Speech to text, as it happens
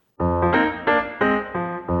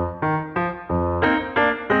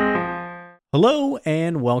Hello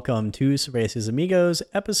and welcome to Cervezas Amigos,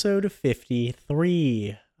 episode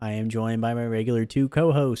 53. I am joined by my regular two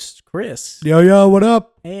co-hosts, Chris Yo, what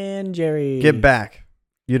up? and Jerry. Get back.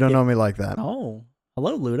 You don't know me like that. Oh,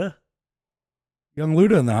 hello, Luda. Young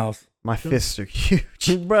Luda in the house. My fists are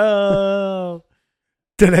huge. Bro.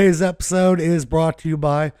 Today's episode is brought to you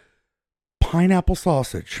by Pineapple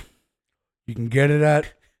Sausage. You can get it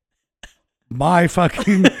at my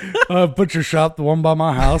fucking butcher shop, the one by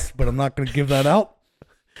my house, but I'm not going to give that out.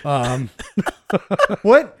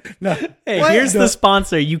 What? No, Hey, What? here's the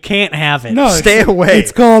sponsor. You can't have it. no, Stay away.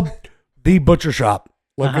 It's called The Butcher Shop.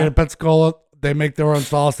 Located Uh-huh. in Pensacola. They make their own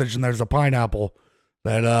sausage, and there's a pineapple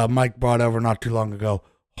that Mike brought over not too long ago.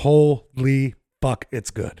 Holy fuck,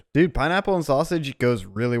 it's good. Dude, pineapple and sausage goes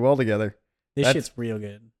really well together. This That's- shit's real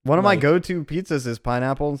good. One of my Like, go-to pizzas is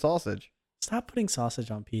pineapple and sausage. Stop putting sausage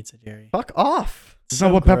on pizza, Jerry. Fuck off. Is So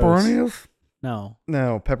that what gross. pepperoni is? No.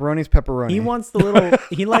 No, pepperoni's pepperoni. He wants the little,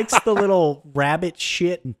 he likes the little rabbit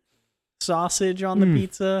shit sausage on the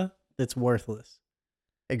pizza that's worthless.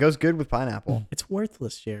 It goes good with pineapple. It's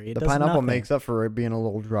worthless, Jerry. It The does pineapple nothing. makes up for it being a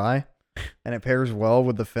little dry, and it pairs well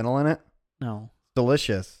with the fennel in it. No.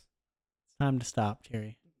 Delicious. It's time to stop,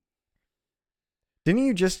 Jerry. Didn't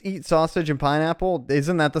you just eat sausage and pineapple?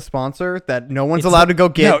 Isn't that the sponsor that no one's It's allowed to go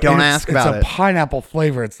get? No, Don't it's- ask about It's a it. pineapple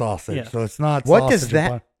flavored sausage, Yeah. so it's not. What sausage does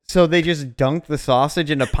and that? So they just dunk the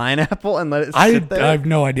sausage into pineapple and let it I sit there? have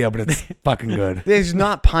no idea, but it's fucking good. There's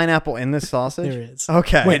not pineapple in this sausage? There is.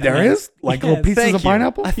 Okay. Wait, there is like little Yes. pieces Thank of you.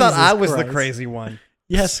 pineapple. I thought Jesus I was the Christ. crazy one.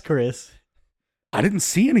 Yes, Chris. I didn't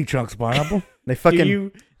see any chunks of pineapple. They Do fucking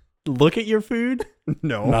you look at your food?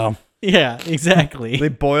 no. No, Yeah, exactly. They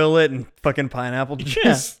boil it in fucking pineapple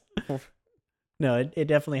juice. No, it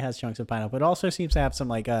definitely has chunks of pineapple. It also seems to have some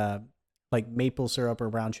like maple syrup or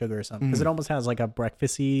brown sugar or something because it almost has like a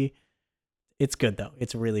breakfasty. It's good though.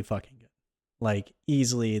 It's really fucking good. Like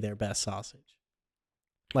easily their best sausage.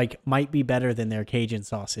 Like might be better than their Cajun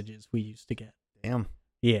sausages we used to get. Damn.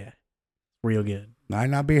 Yeah, real good. might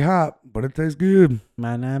not be hot, but it tastes good.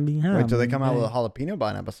 Might not be hot. Wait till they come out with a jalapeno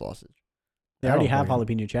pineapple sausage. They already Oh, have my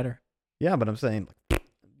jalapeno cheddar. Yeah, but I'm saying, like,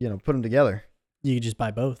 put them together. You could just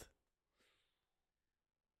buy both.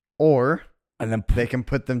 Or And then they can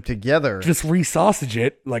put them together. just re-sausage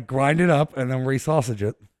it, like grind it up, and then re-sausage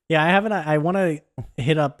it. Yeah, I haven't. I want to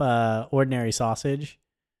hit up Ordinary Sausage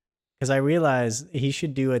because I realize he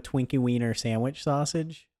should do a Twinkie Wiener sandwich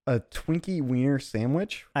sausage. A Twinkie Wiener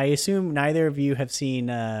sandwich? I assume neither of you have seen.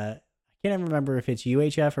 I can't even remember if it's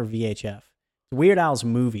UHF or VHF. It's Weird Al's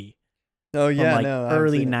movie Oh, from yeah, like no. I haven't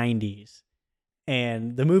early seen it. 90s,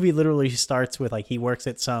 and the movie literally starts with like he works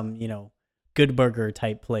at some Good Burger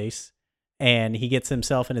type place. And he gets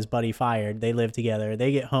himself and his buddy fired. They live together.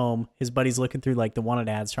 They get home. His buddy's looking through like the wanted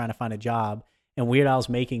ads trying to find a job. And Weird Al's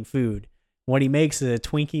making food. What he makes is a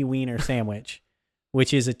Twinkie Wiener sandwich,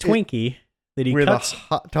 which is a Twinkie that he With cuts, a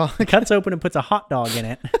hot dog. cuts open and puts a hot dog in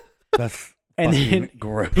it. That's And fucking then,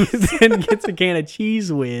 gross. then gets a can of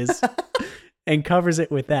Cheese Whiz and covers it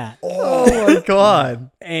with that. Oh, my God.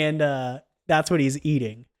 And that's what he's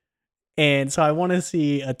eating. And so I want to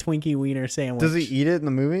see a Twinkie Wiener sandwich. Does he eat it in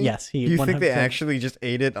the movie? Yes. He Do you think they 100%. actually just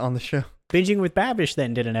ate it on the show? Binging with Babish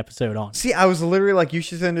then did an episode on. See, I was literally like, you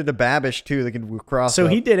should send it to Babish, too. They could cross So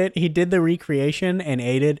up. he did it. He did the recreation and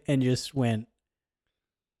ate it and just went,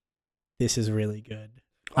 this is really good.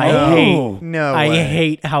 I hate No I way.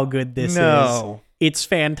 hate how good this is. No. It's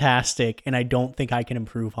fantastic and I don't think I can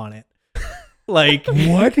improve on it. Like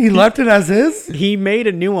What? He left it as is? he made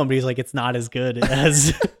a new one, but he's like, it's not as good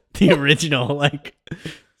as the original. Like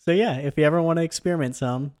so yeah, if you ever want to experiment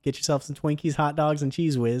some, get yourself some Twinkies, hot dogs, and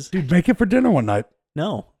Cheese Whiz. Dude, make it for dinner one night.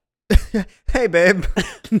 No. Hey, babe.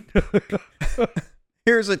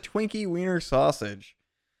 Here's a Twinkie Wiener sausage.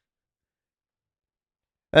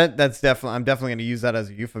 That's definitely. I'm definitely going to use that as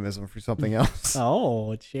a euphemism for something else.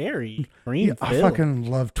 Oh, Jerry. Green Yeah, I Phil. fucking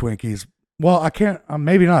love Twinkies. Well, I can't.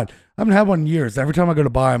 Maybe not. I haven't had one in years. Every time I go to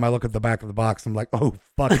buy them, I look at the back of the box. I'm like, oh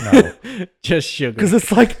fuck no, Just sugar. because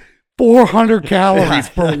it's like 400 calories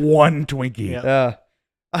for one Twinkie. Yeah.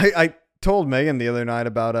 I told Megan the other night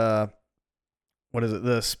about what is it?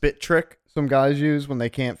 The spit trick some guys use when they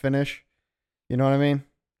can't finish. You know what I mean?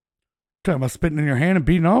 Talking about spitting in your hand and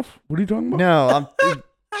beating off. What are you talking about?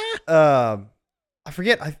 No, I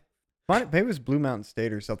forget. Maybe it was Blue Mountain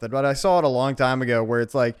State or something, but I saw it a long time ago where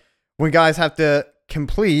it's like when guys have to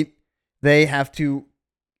complete, they have to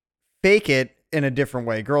fake it in a different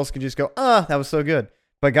way. Girls can just go, that was so good.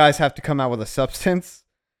 But guys have to come out with a substance,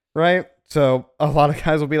 right? So a lot of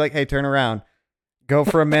guys will be like, hey, turn around, go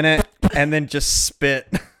for a minute, and then just spit.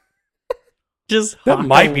 Just That hock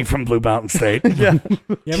might a- be from Blue Mountain State. Yeah.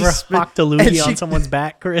 You ever Just spit- hocked a and loogie she- on someone's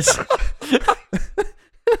back, Chris?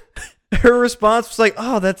 Her response was like,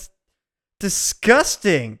 "Oh, that's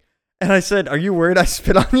disgusting." And I said, "Are you worried I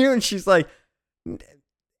spit on you?" And she's like,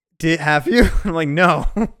 Have you?" I'm like, "No."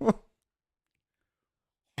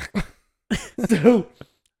 So,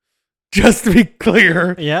 just to be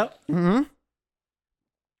clear, Yep. Hmm.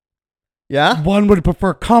 Yeah. one would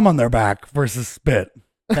prefer cum on their back versus spit.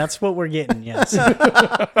 That's what we're getting, yes.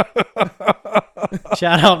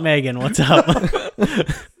 Shout out Megan. What's up?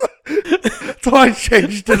 So I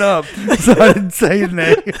changed it up so I didn't say your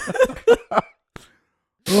name.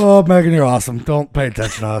 Oh, Megan, you're awesome. Don't pay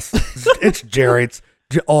attention to us. It's Jerry. It's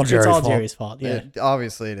all Jerry's It's all fault. Jerry's fault. Yeah.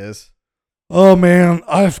 Obviously, it is. Oh man,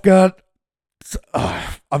 I've got.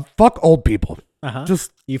 I fuck old people. Uh-huh.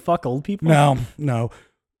 Just You fuck old people? no.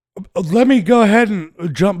 Let me go ahead and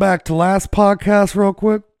jump back to last podcast real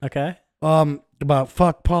quick. Okay. About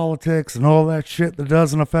fuck politics and all that shit that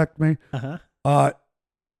doesn't affect me. Uh-huh.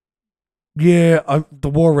 Yeah, the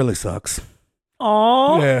war really sucks.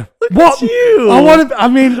 Aw. Yeah. Look Well, at you. I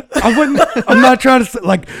wouldn't. I'm not trying to say,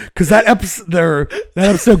 like, because that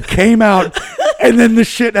episode came out, and then the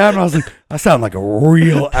shit happened. I was like, I sound like a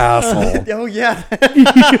real asshole. Oh yeah.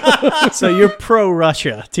 So you're pro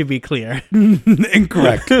Russia, to be clear.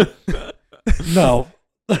 Incorrect. No.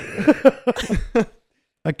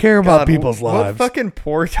 I care about God, people's what lives. fucking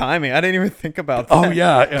poor timing. I didn't even think about that. Oh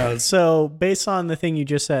yeah. So based on the thing you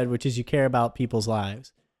just said, which is you care about people's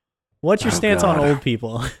lives, what's your stance on God. old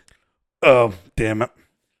people? Oh damn it.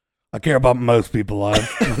 I care about most people's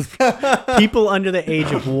lives. People under the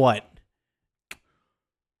age of what?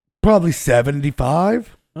 Probably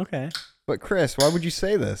 75. Okay. But Chris, why would you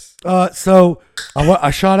say this? So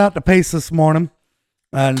I shot out to Pace this morning,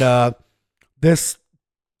 and this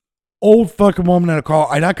old fucking woman in a car,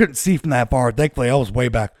 and I couldn't see from that far. Thankfully, I was way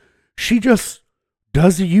back. She just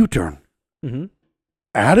does a U-turn Mm-hmm.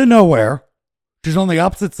 out of nowhere. She's on the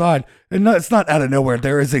opposite side, and no, it's not out of nowhere.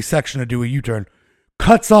 There is a section to do a U-turn.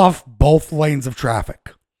 Cuts off both lanes of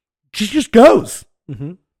traffic. She just goes.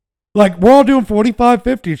 Mm-hmm. Like, we're all doing 45,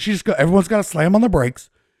 50. And she just everyone's got to slam on the brakes.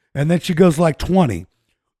 And then she goes like 20.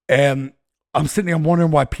 And I'm sitting there wondering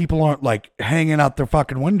why people aren't like hanging out their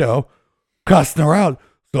fucking window, cussing her out.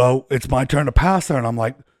 So it's my turn to pass her. And I'm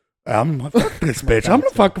like, I'm gonna fuck this bitch. I'm going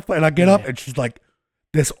to fucking play. And I get up and she's like,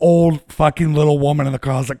 this old fucking little woman in the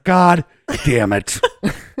car. I was like, God damn it.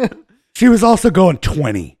 She was also going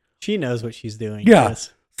 20. She knows what she's doing. Yeah.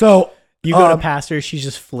 Chris. So You go to pass her, she's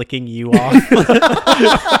just flicking you off.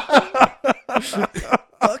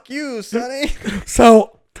 Fuck you, Sonny.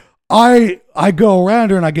 So I go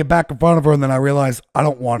around her and I get back in front of her, and then I realize I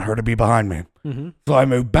don't want her to be behind me. Mm-hmm. So I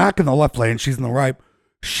move back in the left lane. She's in the right.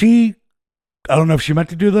 I don't know if she meant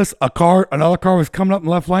to do this. Another car was coming up in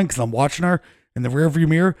the left lane because I'm watching her in the rearview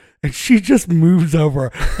mirror, and she just moves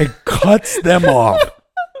over and cuts them off.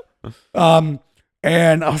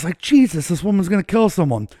 And I was like, Jesus, this woman's gonna kill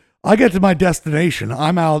someone. I get to my destination.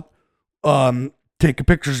 I'm out taking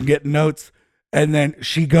pictures and getting notes. And then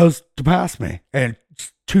she goes to pass me, and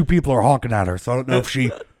two people are honking at her. So I don't know if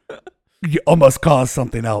she almost caused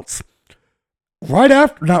something else.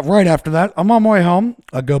 Not right after that, I'm on my way home.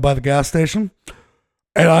 I go by the gas station,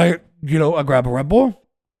 and I grab a Red Bull,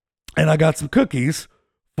 and I got some cookies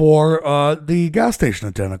for the gas station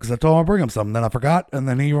attendant because I told him I'd bring him some. Then I forgot, and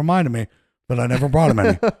then he reminded me that I never brought him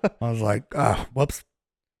any. I was like, whoops.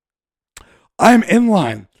 I'm in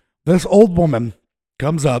line. This old woman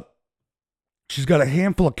comes up. She's got a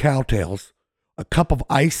handful of cowtails, a cup of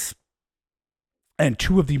ice, and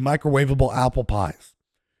 2 of the microwavable apple pies.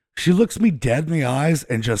 She looks me dead in the eyes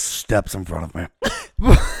and just steps in front of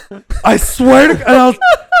me. I swear to God,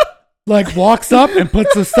 like walks up and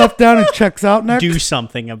puts the stuff down and checks out next. Do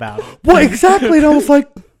something about it. What exactly? And I was like,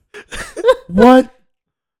 what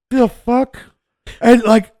the fuck? And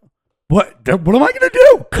like, what am I gonna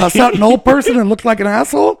do? Cuss out an old person and look like an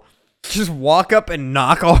asshole? Just walk up and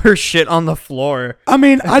knock all her shit on the floor. I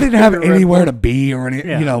mean, I didn't have anywhere to be or any,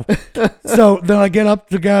 Yeah. So then I get up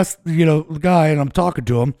to the guy, and I'm talking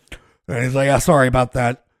to him, and he's like, "Yeah, sorry about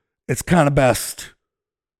that. It's kind of best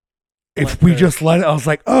if we just let it." I was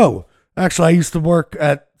like, "Oh, actually, I used to work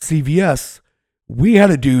at CVS. We had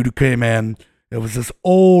a dude who came in. It was this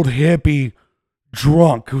old hippie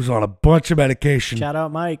drunk who's on a bunch of medication. Shout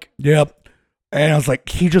out Mike. Yep. And I was like,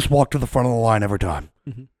 he just walked to the front of the line every time."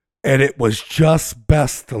 Mhm. And it was just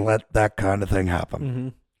best to let that kind of thing happen.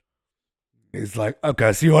 Mm-hmm. He's like,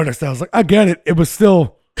 okay, so you understand. I was like, I get it. It was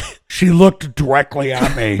still, she looked directly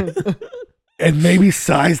at me and maybe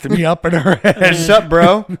sized me up in her head What's up,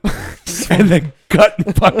 bro? and then cut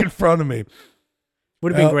in fucking front of me.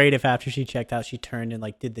 Would have been great if after she checked out, she turned and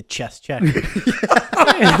like did the chest check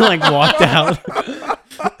and like walked out.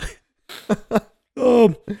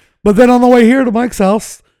 But then on the way here to Mike's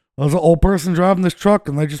house, there was an old person driving this truck,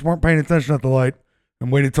 and they just weren't paying attention at the light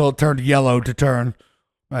and waited till it turned yellow to turn.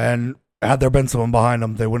 And had there been someone behind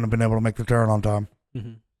them, they wouldn't have been able to make the turn on time.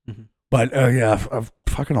 Mm-hmm. Mm-hmm. But yeah,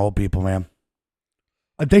 fucking old people, man.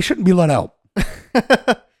 They shouldn't be let out.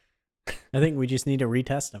 I think we just need to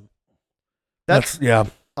retest them. That's yeah.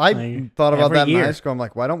 I Like, thought about every that in year. high school. I'm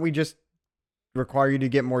like, why don't we just require you to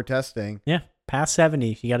get more testing? Yeah, past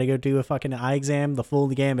 70, you got to go do a fucking eye exam, the full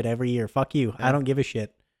gamut every year. Fuck you. Yeah. I don't give a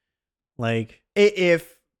shit. Like,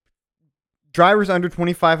 If drivers under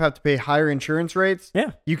 25 have to pay higher insurance rates,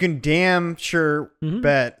 yeah. you can damn sure Mhm.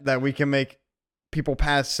 bet that we can make people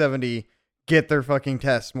past 70 get their fucking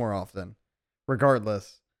tests more often,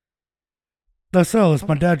 regardless. That's all.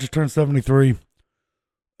 My dad just turned 73.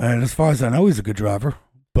 And as far as I know, he's a good driver.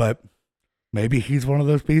 But maybe he's one of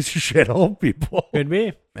those piece of shit old people. Could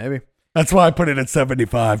be. Maybe. That's why I put it at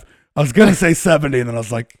 75. I was going to say 70, and then I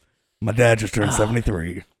was like, my dad just turned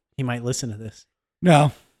 73. He might listen to this.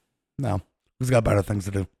 No. He's got better things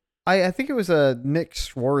to do. I think it was Nick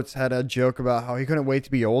Schwartz had a joke about how he couldn't wait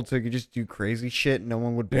to be old so he could just do crazy shit and no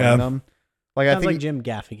one would blame Yeah. him. Like I Sounds think like Jim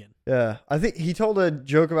Gaffigan. yeah, I think he told a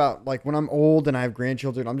joke about like when I'm old and I have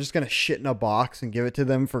grandchildren, I'm just gonna shit in a box and give it to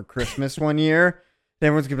them for Christmas one year. Then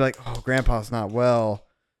everyone's gonna be like, "Oh, Grandpa's not well,"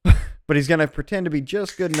 but he's gonna pretend to be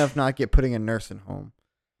just good enough not get putting a nursing home.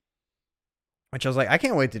 Which I was like, I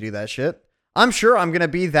can't wait to do that shit. I'm sure I'm gonna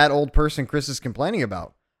be that old person Chris is complaining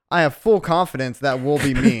about. I have full confidence that will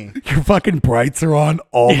be me. Your fucking brights are on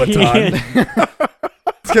all the time.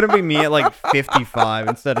 It's gonna be me at like 55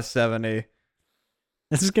 instead of 70.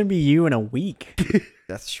 This is going to be you in a week.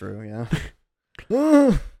 That's true,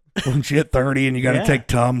 yeah. Once you hit 30 and you got to Yeah. take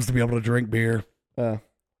Tums to be able to drink beer.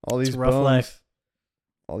 All these It's a rough bones. life.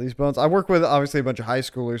 All these bones. I work with obviously a bunch of high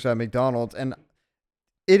schoolers at McDonald's, and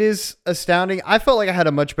it is astounding. I felt like I had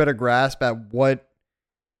a much better grasp at what.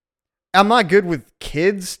 I'm not good with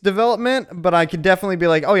kids' development, but I could definitely be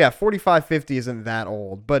like, oh yeah, 45, 50 isn't that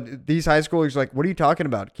old. But these high schoolers are like, what are you talking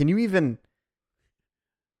about? Can you even?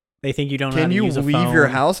 They think you don't know how Can to you use a leave your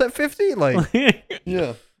phone. house at 50? Like,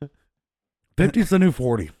 yeah. 50's the new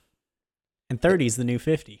 40. And 30 is the new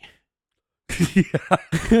 50.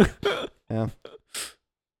 Yeah. Yeah.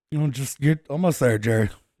 You're almost there, Jerry.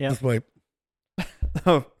 Yeah. Just wait.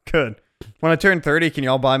 Oh, good. When I turn 30, can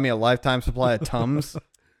y'all buy me a lifetime supply of Tums?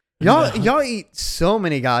 Y'all eat so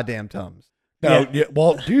many goddamn Tums. No, yeah.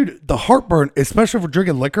 Well, dude, the heartburn, especially for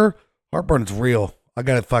drinking liquor, heartburn's real. I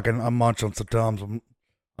got it I'm munching some Tums.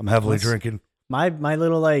 I'm heavily That's- drinking. My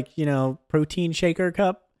little, like, protein shaker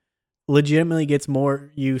cup legitimately gets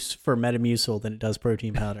more use for Metamucil than it does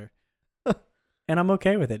protein powder. And I'm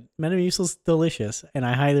okay with it. Metamucil's delicious, and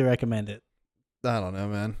I highly recommend it. I don't know,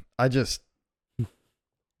 man. It's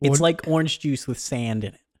What- like orange juice with sand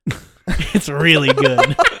in it. It's really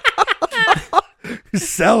good. You're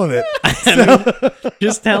selling it. I mean,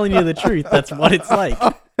 just telling you the truth. That's what it's like.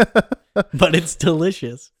 But it's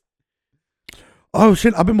delicious. Oh,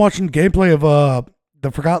 shit. I've been watching gameplay of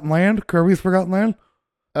The Forgotten Land, Kirby's Forgotten Land.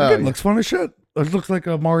 Oh, It looks fun as shit. It looks like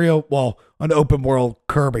a Mario, an open world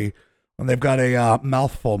Kirby. And they've got a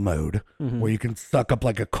mouthful mode Mhm. where you can suck up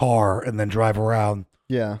like a car and then drive around.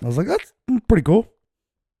 yeah. I was like, that's pretty cool.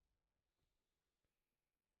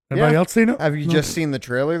 Anybody Yeah. else seen it? Have you just seen the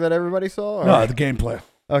trailer that everybody saw? or- No, the gameplay.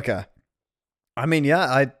 Okay. I mean,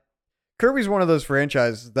 yeah, Kirby's one of those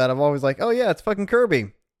franchises that I've always like, oh yeah, it's fucking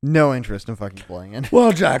Kirby. No interest in fucking playing it.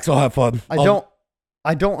 Well, Jax, I'll have fun.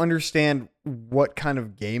 I don't understand what kind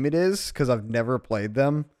of game it is because I've never played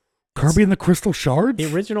them. Kirby and the Crystal Shards?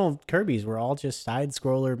 The original Kirby's were all just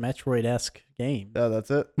side-scroller Metroid-esque games. Oh, that's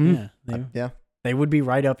it. Mm. Yeah, Yeah. they would be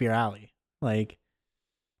right up your alley. Like,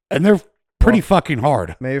 And they're pretty Well, fucking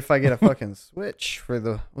hard. Maybe if I get a fucking Switch for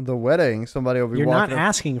the wedding, somebody will be you're not walking. up-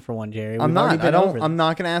 asking for one, Jerry. I'm We've already not. I been over don't. this. I'm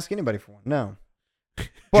not going to ask anybody for one. No.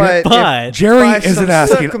 But, But Jerry by isn't some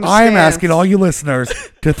asking. I am circumstance- asking all you listeners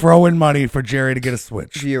to throw in money for Jerry to get a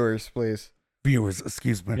Switch. viewers, please Viewers,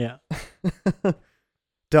 excuse me. yeah,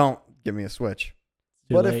 don't give me a Switch.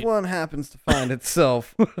 too What late. if one happens to find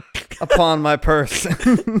itself upon my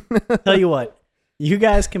person? Tell you what, you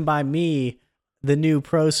guys can buy me the new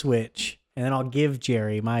Pro Switch, and then I'll give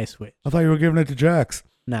Jerry my Switch. I thought you were giving it to Jax.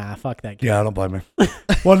 Nah, fuck that guy. Yeah, don't blame me.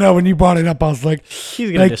 Well, no, when you brought it up, I was like,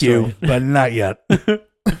 He's gonna thank destroy you, but not yet.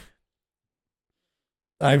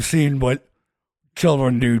 I've seen what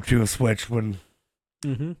children do to a Switch when it.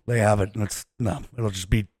 Mm-hmm. they have it, and it'll just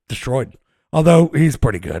be destroyed. Although he's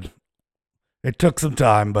pretty good. It took some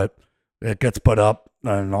time, but it gets put up,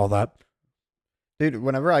 and all that. Dude,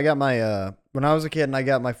 whenever I got my when I was a kid and I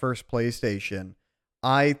got my first PlayStation,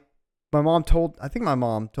 I think my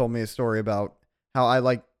mom told me a story about how I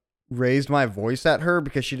like raised my voice at her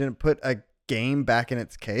because she didn't put a game back in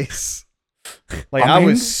its case. Like I mean,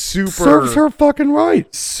 was serves her fucking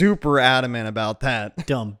right. super adamant about that.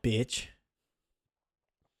 Dumb bitch.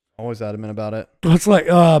 Always adamant about it. It's like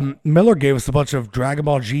Miller gave us a bunch of Dragon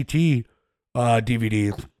Ball GT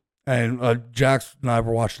DVDs, and Jax and I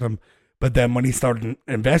were watching them. But then when he started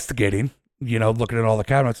investigating, looking at all the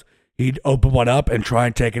cabinets, he'd open one up and try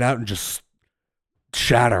and take it out and just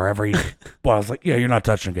shatter every. Well, I was like, yeah, you're not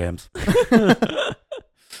touching games.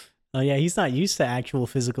 Oh yeah, he's not used to actual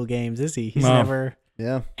physical games, is he? He's No. never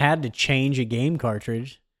Yeah. had to change a game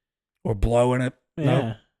cartridge. Or blowing it. Yeah. No.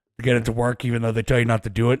 To get it to work, even though they tell you not to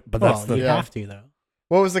do it. But Well, that's the. you Yeah. have to though.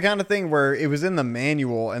 Well, it was the kind of thing where it was in the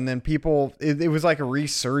manual, and then it was like a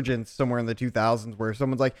resurgence somewhere in the 2000s where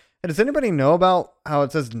someone's like, hey, does anybody know about how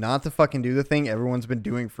it says not to fucking do the thing everyone's been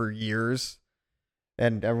doing for years?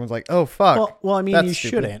 And everyone's like, oh, fuck. Well, I mean, That's you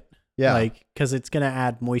stupid. shouldn't. Yeah. Like, because it's gonna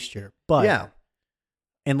add moisture. But Yeah.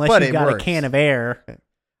 unless But you've it got works. a can of air,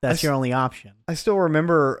 that's I your only option. I still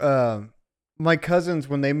remember my cousins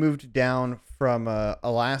when they moved down from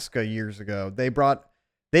Alaska years ago. They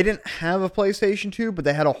didn't have a PlayStation 2, but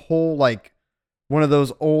they had a whole like one of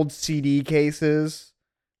those old CD cases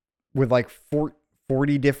with like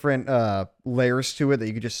 40 different layers to it that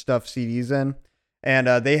you could just stuff CDs in. And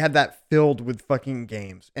they had that filled with fucking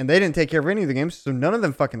games. And they didn't take care of any of the games, so none of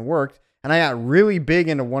them fucking worked. And I got really big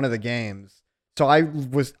into one of the games. So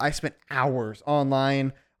I spent hours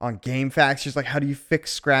online on GameFAQs, just like how do you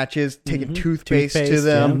fix scratches, taking Mhm. toothpaste to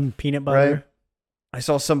them. yeah, peanut butter. right? I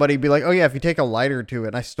saw somebody be like, oh yeah, if you take a lighter to it,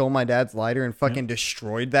 and I stole my dad's lighter and fucking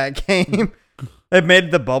destroyed that game. It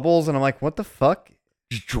made the bubbles, and I'm like, what the fuck?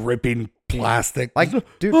 Just dripping plastic. Like,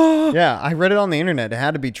 dude, Ah. yeah, I read it on the internet. It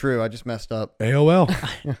had to be true. I just messed up. AOL.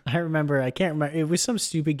 I remember. I can't remember. It was some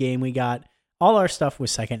stupid game we got. All our stuff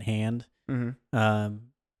was secondhand. Mm-hmm.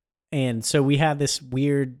 And so we had this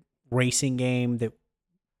weird racing game that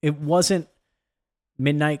it wasn't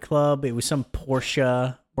Midnight Club. It was some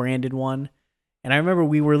Porsche branded one. And I remember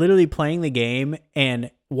we were literally playing the game, and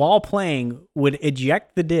while playing, would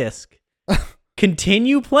eject the disc,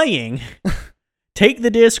 continue playing, take the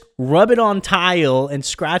disc, rub it on tile, and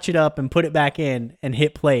scratch it up and put it back in, and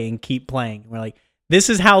hit play and keep playing. We're like, this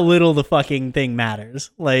is how little the fucking thing matters.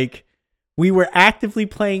 Like, we were actively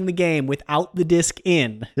playing the game without the disc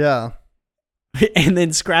in, Yeah. and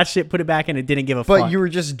then scratched it, put it back in, and didn't give a But fuck. you were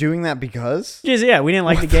just doing that because? Just, yeah, we didn't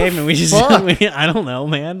like What the game, the and we just, fuck? I don't know,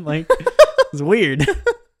 man. Like, it's weird.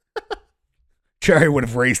 Cherry would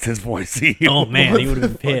have raised his voice. Oh man, he would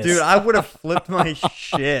have been pissed. Dude, I would have flipped my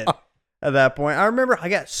shit at that point. I remember I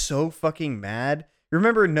got so fucking mad. You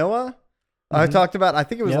remember Noah? I Mhm. talked about, I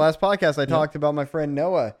think it was Yep. last podcast, I talked about my friend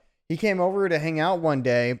Noah. He came over to hang out one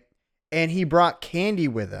day, and he brought candy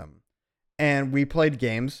with him. And we played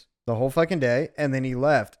games the whole fucking day, and then he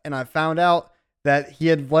left. And I found out that he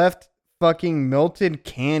had left fucking melted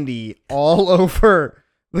candy all over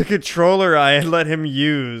the controller I had let him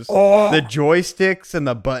use. Oh. The joysticks and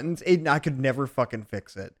the buttons. I could never fucking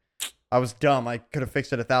fix it. I was dumb. I could have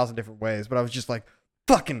fixed it 1,000 different ways, but I was just like,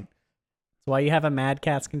 fucking. That's why you have a Mad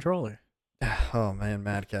Catz controller. Oh man,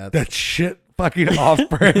 Mad Cat. That shit fucking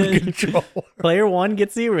off-brand control. Player 1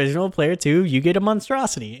 gets the original. Player 2, you get a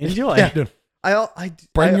monstrosity. Enjoy. Yeah.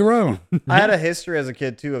 Bring your own. I had a history as a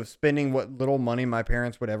kid too of spending what little money my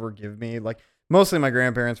parents would ever give me. Like mostly my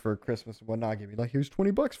grandparents for Christmas and whatnot give me like, here's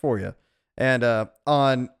 $20 for you. And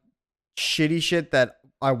on shitty shit that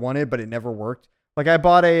I wanted, but it never worked. Like I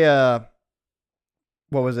bought a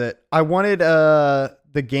what was it? I wanted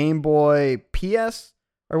the Game Boy PS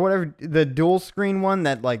or whatever, the dual screen one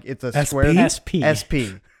that like it's a SP? square SP.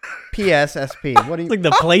 SP. PS SP. What do you Like the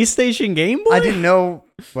PlayStation Game Boy? I didn't know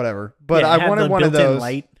whatever. But Yeah, it I had wanted the one of built-in those.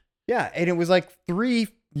 light. Yeah, and it was like 3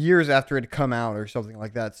 years after it had come out or something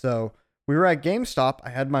like that. So we were at GameStop. I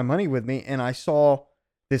had my money with me, and I saw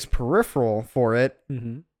this peripheral for it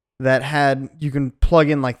Mm-hmm. that had you can plug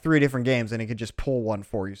in like 3 different games, and it could just pull one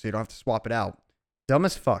for you, so you don't have to swap it out. Dumb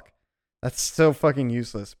as fuck. That's so fucking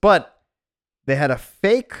useless. But they had a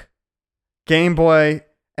fake Game Boy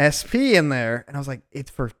SP in there, and I was like, it's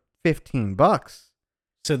for $15.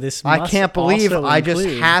 So this I must can't believe also I just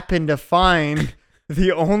include- happened to find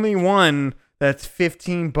the only one that's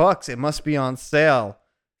 $15. It must be on sale.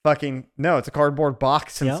 Fucking no, it's a cardboard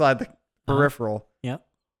box Yep. inside the peripheral. Yep.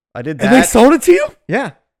 I did And they that. sold it to you?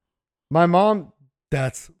 Yeah. My mom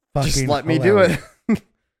That's fucking just let me hilarious. do it.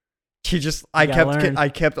 She just You gotta learn. I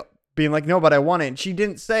kept being like, no, but I want it. And she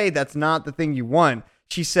didn't say that's not the thing you want.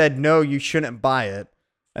 she said, no, you shouldn't buy it.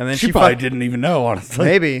 And then she probably didn't even know, honestly.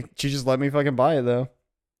 Maybe. She just let me fucking buy it, though.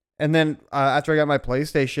 And then after I got my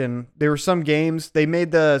PlayStation, there were some games. They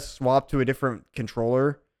made the swap to a different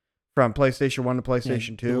controller from PlayStation 1 to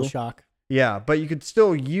PlayStation 2. DualShock. Yeah, but you could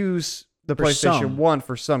still use the For PlayStation some. 1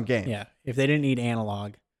 for some games. Yeah, if they didn't need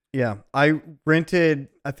analog. Yeah, I rented,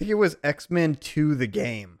 I think it was X-Men 2 the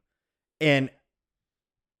game. And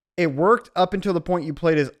it worked up until the point you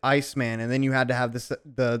played as Iceman, and then you had to have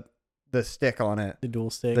the stick on it. The dual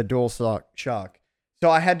stick. The DualShock. So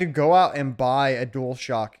I had to go out and buy a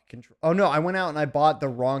DualShock controller. Oh no, I went out and I bought the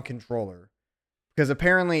wrong controller. Because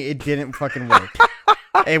apparently it didn't fucking work.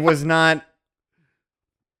 It was not.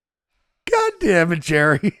 God damn it,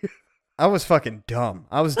 Jerry. I was fucking dumb.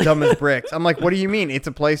 I was dumb as bricks. I'm like, what do you mean? It's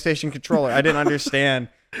a PlayStation controller. I didn't understand.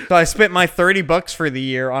 So I spent my $30 for the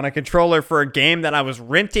year on a controller for a game that I was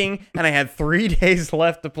renting, and I had 3 days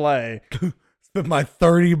left to play. Spent my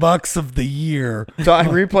 $30 of the year. So I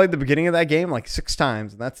replayed the beginning of that game like 6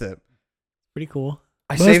 times, and that's it. Pretty cool.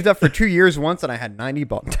 I saved up for 2 years once, and I had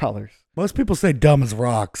 $90. Most people say dumb as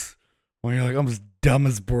rocks. When you're like, I'm as dumb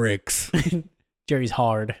as bricks. Jerry's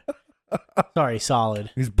hard. Sorry,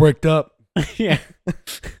 solid. He's bricked up. Yeah.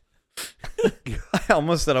 I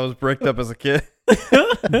almost said I was bricked up as a kid.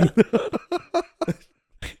 I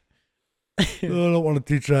don't want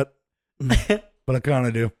to teach that, but I kind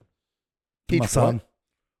of do. To Teach my son. what?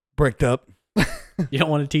 Bricked up. You don't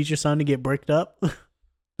want to teach your son to get bricked up?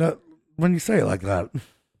 When you say it like that,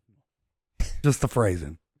 just the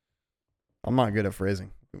phrasing. I'm not good at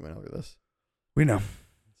phrasing. We went over this. We know.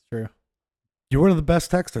 It's true. You're one of the best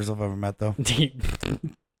texters I've ever met, though.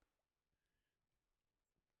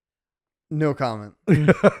 No comment.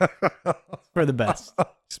 For the best.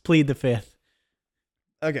 Just plead the fifth.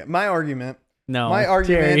 Okay, my argument. No. My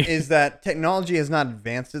argument Jerry. is that technology has not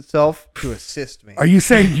advanced itself to assist me. Are you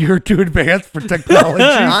saying you're too advanced for technology?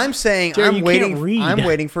 I'm saying Jerry, you I'm can't waiting. read. I'm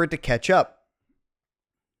waiting for it to catch up.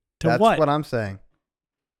 To That's what? what I'm saying.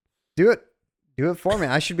 Do it. Do it for me.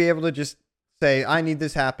 I should be able to just say, I need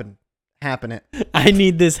this happen. Happen it. I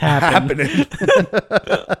need this happen. Happening.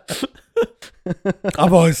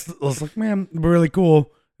 I've always was like, man, it'd be really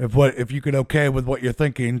cool if you could okay with what you're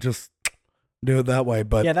thinking, just do it that way.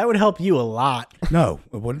 But Yeah, that would help you a lot. no,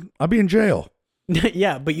 it wouldn't. I'd be in jail.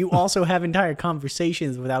 Yeah, but you also have entire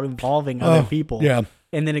conversations without involving other people. Yeah.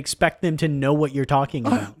 And then expect them to know what you're talking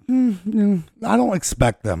about. I don't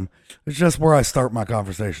expect them. It's just where I start my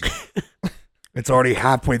conversation. It's already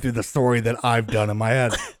halfway through the story that I've done in my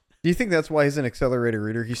head. Do you think that's why he's an accelerator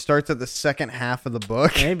reader? He starts at the second half of the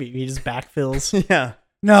book. Maybe he just backfills. Yeah.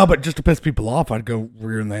 No, but just to piss people off, I'd go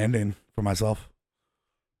ruin the ending for myself.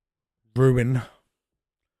 Ruin.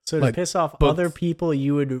 So to Like piss off books. other people,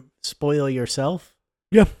 you would spoil yourself?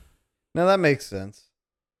 Yeah. Now that makes sense.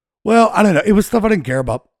 Well, I don't know. It was stuff I didn't care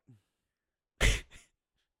about.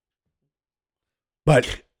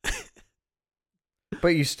 But But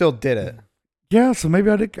you still did it. yeah, so maybe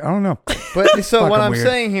I did. I don't know. But so what Fucking I'm weird.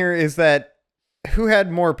 saying here is that who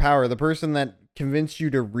had more power? The person that convinced you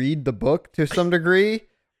to read the book to some degree,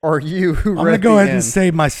 or you who I'm going read to go the ahead end? and say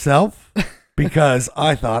myself because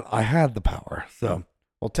I thought I had the power. So,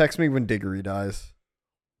 Well, text me when Diggory dies.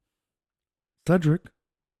 Cedric.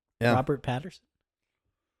 Yeah. Robert Patterson?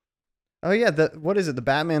 Oh yeah. What is it? The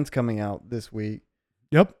Batman's coming out this week,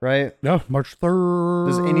 Yep. right? Yeah, March 3rd.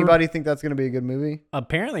 Does anybody think that's going to be a good movie?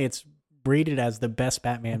 Apparently, it's rated as the best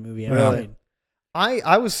Batman movie ever Really? made.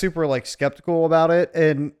 I was super skeptical about it,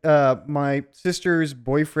 and my sister's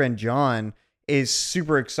boyfriend John is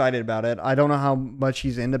super excited about it. I don't know how much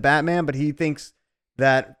he's into Batman, but he thinks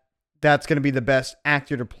that that's going to be the best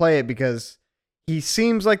actor to play it because he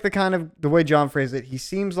seems like the way John phrased it, he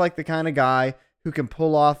seems like the kind of guy who can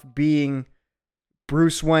pull off being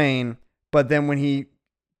Bruce Wayne, but then when he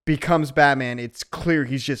becomes Batman, it's clear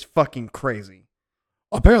he's just fucking crazy.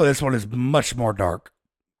 Apparently, this one is much more dark.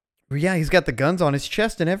 Well, yeah, he's got the guns on his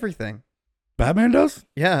chest and everything. Batman does?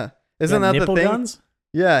 Yeah. Isn't that Got the nipple thing? guns?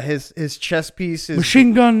 Yeah, his chest piece is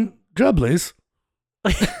Machine Gun Jubblies.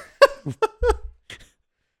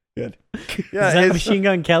 good. Is Yeah, that his, Machine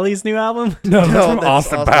Gun Kelly's new album? No, that's No, from that's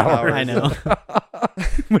Austin Austin Powers. Powers. I know.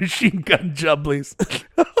 Machine Gun Jubblies.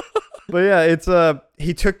 but yeah, it's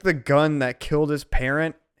he took the gun that killed his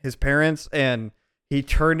parents, and he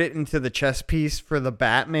turned it into the chest piece for the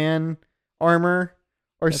Batman armor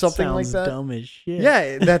or That something like sounds that. dumb as shit.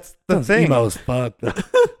 Yeah, that's the Sounds thing. emo as fuck.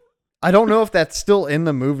 I don't know if that's still in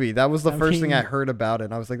the movie. That was the I first thing I mean- heard about it.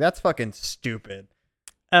 And I was like, that's fucking stupid.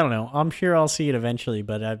 I don't know. I'm sure I'll see it eventually,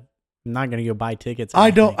 but I'm not going to go buy tickets. I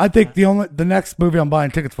don't. I think the next movie I'm buying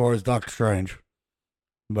tickets for is Doctor Strange.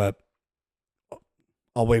 But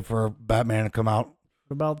I'll wait for Batman to come out.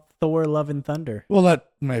 What about Thor: Love and Thunder? Well, that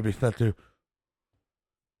too.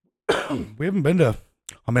 We haven't been to.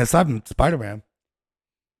 I mean, aside from Spider-Man.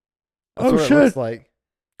 That's what shit! it looks like.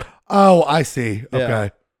 Oh, I see. Yeah.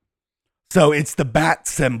 Okay. So it's the bat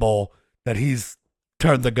symbol that he's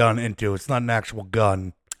turned the gun into. It's not an actual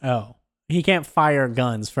gun. Oh, he can't fire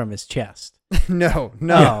guns from his chest. No.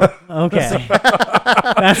 Oh, okay.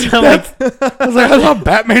 That's how like, I was like, I thought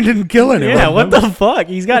Batman didn't kill anyone. yeah. What the fuck?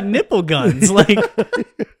 He's got nipple guns. Like,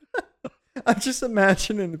 I'm just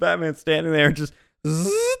imagining Batman standing there just.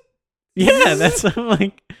 yeah. That's I'm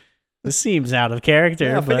like. This seems out of character.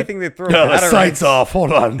 Yeah, if but anything, they throw No, the batarangs. sight's off.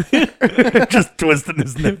 Hold on. Just twisting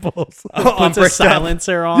his nipples. Oh, I'm puts a bricked up.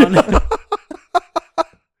 silencer on.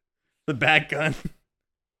 The bat gun.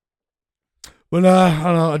 But I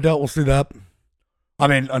don't know. Adult will see that. I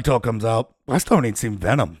mean, until it comes out. I still haven't even seen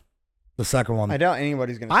Venom, the second one. I doubt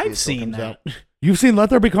anybody's gonna. See it I've till it seen comes that. out. You've seen Let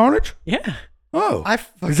There Be Carnage? Yeah, Oh, I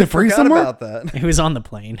Is it free forgot somewhere? about that. it was on the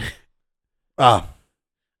plane. ah,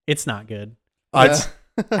 It's not good. it's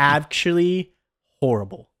Actually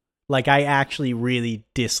horrible. Like I actually really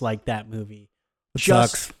dislike that movie. it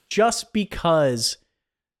sucks. Just because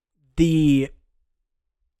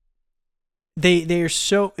they're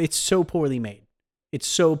so it's so poorly made. It's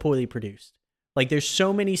so poorly produced. Like there's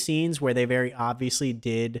so many scenes where they very obviously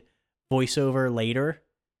did voiceover later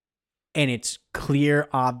and it's clear,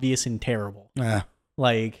 obvious, and terrible. Yeah.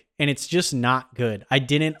 Like, and it's just not good. I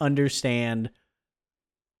didn't understand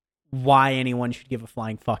why anyone should give a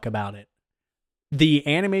flying fuck about it. The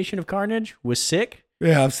animation of Carnage was sick.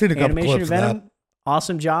 Yeah, I've seen a couple Animation clips of of Venom, that.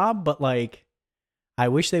 awesome job, but like, I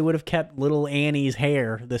wish they would have kept little Annie's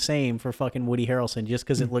hair the same for fucking Woody Harrelson just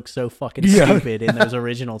because it looks so fucking Yeah. stupid in those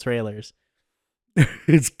original trailers.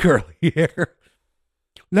 It's curly hair.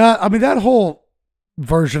 No, I mean, that whole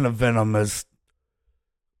version of Venom is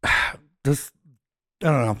just, I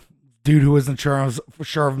don't know, dude who isn't sure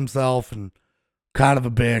of himself and kind of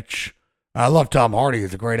a bitch. I love Tom Hardy.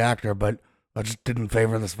 He's a great actor, but I just didn't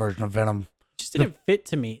favor this version of Venom. It just didn't fit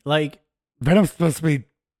to me. Like, Venom's supposed to be, I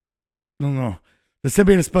don't know, the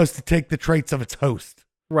symbiote is supposed to take the traits of its host.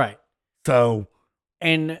 right. So,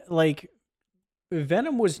 And like,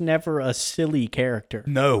 Venom was never a silly character.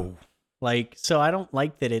 no. Like, so I don't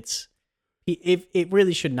like that it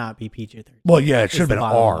really should not be PG-13. Well, yeah, it should is have the been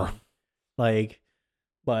bottom R, line. Like,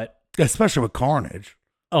 but especially with Carnage.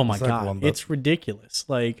 oh my second god, one, but- it's ridiculous.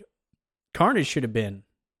 Like, Carnage should have been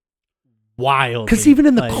wild. Because even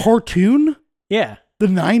in the like, cartoon, yeah, the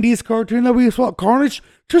 90s cartoon that we saw, Carnage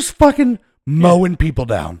just fucking mowing people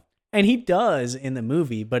down. and he does in the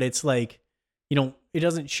movie, but it's like it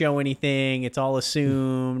doesn't show anything. It's all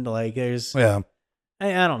assumed. Like, there's Yeah.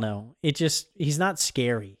 I don't know. It just he's not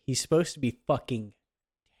scary. He's supposed to be fucking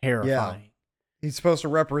terrifying. He's supposed to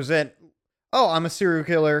represent. Oh, I'm a serial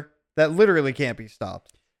killer that literally can't be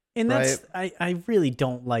stopped. And that's I really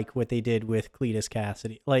don't like what they did with Cletus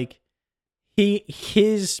Cassidy. Like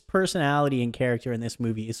his personality and character in this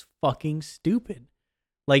movie is fucking stupid.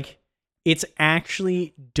 Like it's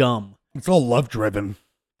actually dumb. It's all love driven,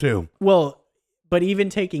 too. Well, but even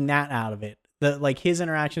taking that out of it, his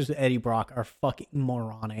interactions with Eddie Brock are fucking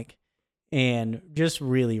moronic and just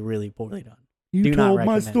really, really poorly done. You Do not told my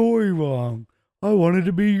recommend. story wrong. I wanted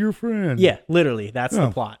to be your friend. Yeah, literally, that's Yeah.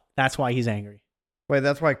 the plot. That's why he's angry. Wait,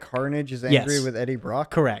 that's why Carnage is angry Yes. with Eddie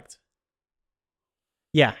Brock? Correct.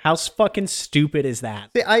 Yeah, how fucking stupid is that?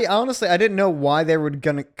 See, I honestly didn't know why they were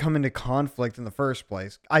gonna come into conflict in the first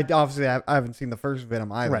place. I haven't seen the first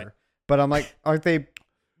Venom either, Right. but I'm like, aren't they?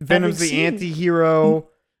 Venom's the seen- anti-hero,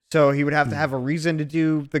 so he would have to have a reason to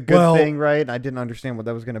do the good Well- thing, right? I didn't understand what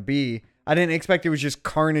that was gonna be. I didn't expect it was just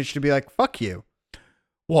Carnage to be like, "Fuck you."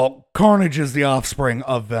 Well, Carnage is the offspring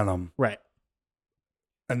of Venom, Right.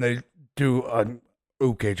 and they do an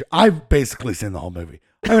okay job. I've basically seen the whole movie.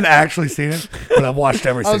 I haven't actually seen it, but I've watched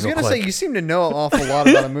every I was single gonna clip. say you seem to know an awful lot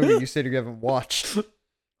about a movie you said you haven't watched.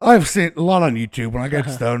 I've seen a lot on YouTube. When I get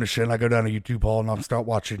stoned and shit, I go down to YouTube hole and I'll start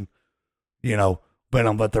watching,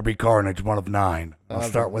 Venom, Let There Be Carnage, one of 9. I'll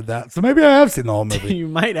start with that. So maybe I have seen the whole movie. You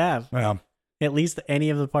might have Yeah. at least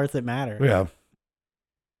any of the parts that matter. Yeah.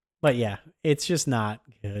 But yeah, it's just not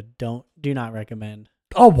good. Do not recommend.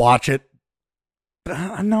 I'll watch it. No,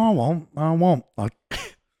 I won't. I won't.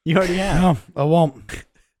 You already have. No, I won't.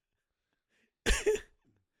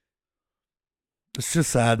 It's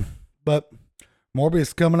just sad. But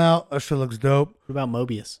Morbius coming out. That shit looks dope. What about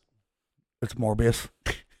Mobius? It's Morbius.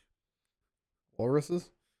 Walruses?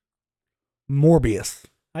 Morbius.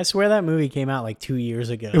 I swear that movie came out like 2 years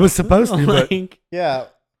ago. It was supposed to, but like, Yeah.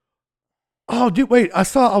 oh, dude, wait! I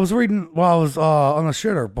was reading while I was on the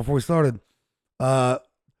shitter before we started.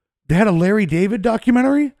 They had a Larry David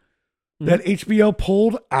documentary that HBO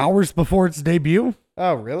pulled hours before its debut.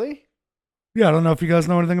 Oh, really? Yeah, I don't know if you guys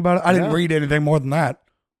know anything about it. I didn't No. read anything more than that.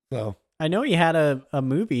 So I know he had a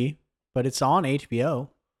movie, but it's on HBO.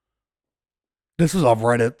 this was off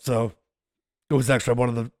Reddit, so it was actually one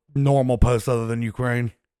of the normal posts other than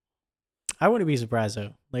Ukraine. I wouldn't be surprised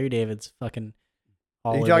though. Larry David's fucking.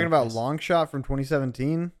 All Are you over talking the about place. Long Shot from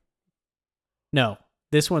 2017? No,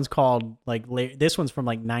 this one's called this one's from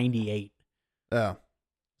like '98. Oh.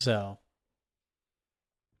 So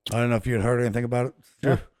I don't know if you had heard anything about it.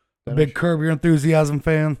 Yeah. A big Curb Your Enthusiasm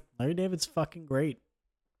fan. Larry David's fucking great.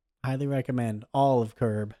 Highly recommend all of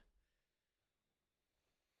Curb.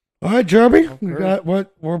 All right, Jeremy, Oh, we Curb. got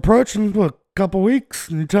what we're approaching. What, a couple weeks,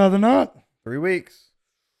 and you tie the knot. 3 weeks.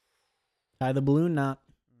 Tie the balloon knot.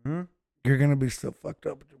 Hmm? You're gonna be so fucked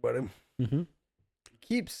up with your wedding. Mm-hmm.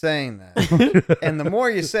 Keep saying that. And the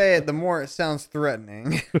more you say it, the more it sounds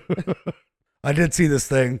threatening. I did see this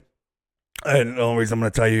thing, and the only reason I'm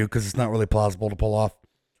going to tell you because it's not really plausible to pull off.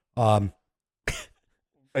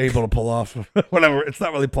 Able to pull off, whatever. It's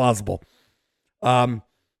not really plausible.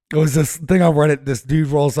 It was this thing on Reddit. This dude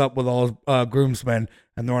rolls up with all his groomsmen,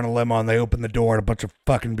 and they're on a limo, and they open the door, and a bunch of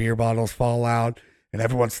fucking beer bottles fall out, and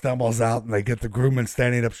everyone stumbles out, and they get the groomman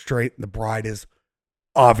standing up straight, and the bride is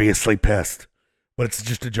obviously pissed, but it's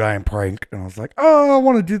just a giant prank. And I was like, oh, I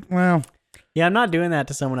want to do well. Yeah, I'm not doing that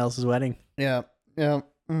to someone else's wedding. Yeah. Yeah.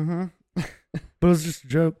 Mm-hmm. But it was just a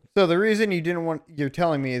joke. So the reason you're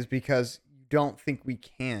telling me is because you don't think we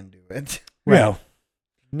can do it. Yeah.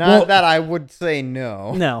 Not Well- that I would say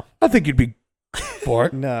no. No, I think you'd be for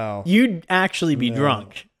it. No. you'd actually be No.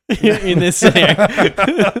 drunk in this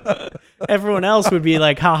scenario. Everyone else would be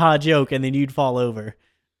like, haha, joke, and then you'd fall over.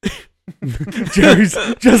 Jerry's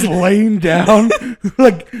just laying down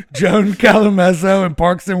like Joan Calamezzo in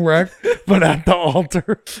Parks and Rec, but at the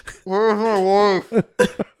altar. Where's my wife?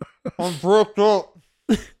 I'm broke up.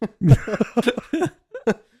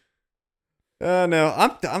 No,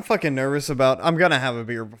 I'm fucking nervous about. I'm gonna have a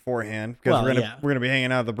beer beforehand because Well, we're gonna be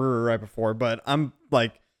hanging out at the brewery right before. But I'm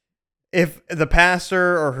like, if the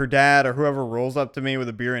pastor or her dad or whoever rolls up to me with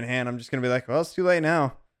a beer in hand, I'm just gonna be like, well, it's too late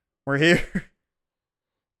now. We're here.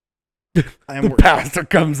 The pastor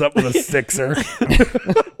comes up with a sixer.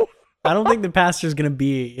 I don't think the pastor's gonna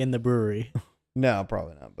be in the brewery. No,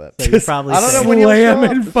 probably not. But So you probably I don't know say- when you'll show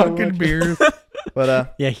Slamming up, so fucking much. beers.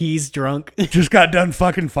 but Yeah, he's drunk. Just got done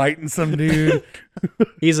fucking fighting some dude.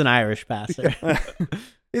 He's an Irish pastor.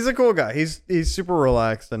 he's a cool guy. He's super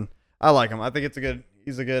relaxed and I like him. I think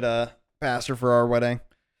he's a good pastor for our wedding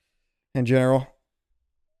in general.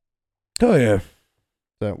 Oh yeah.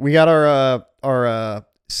 So we got our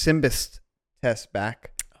Symbist test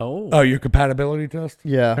back. Oh, your compatibility test?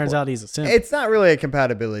 Yeah. Turns out he's a simp. It's not really a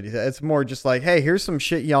compatibility test. It's more just like, hey, here's some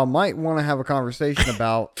shit y'all might want to have a conversation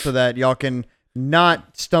about so that y'all can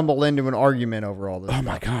not stumble into an argument over all this. Oh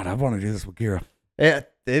my god, I want to do this with Kira.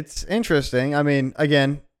 It's interesting. I mean,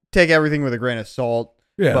 again, take everything with a grain of salt.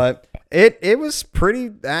 Yeah. But it was pretty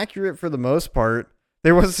accurate for the most part.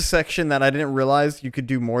 There was a section that I didn't realize you could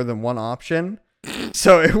do more than one option.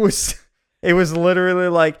 So it was literally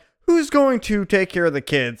like, who's going to take care of the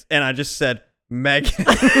kids? And I just said, Megan.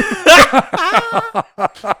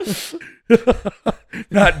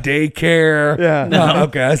 Not daycare. Yeah. No.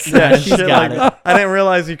 Okay. I see. Yeah, she's shit got like- I didn't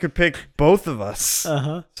realize you could pick both of us.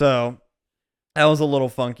 Uh-huh. So that was a little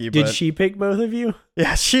funky. Did but she pick both of you?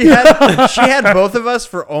 Yeah, she had both of us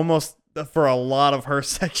for a lot of her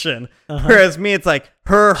section. Uh-huh. Whereas me, it's like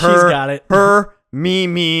her, She's got it. her,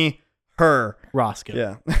 me, her. Roscoe.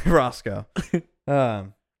 Yeah, Roscoe. Yeah,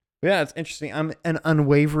 it's interesting. I'm an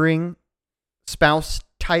unwavering spouse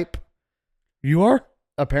type. You are?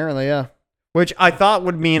 Apparently, yeah. Which I thought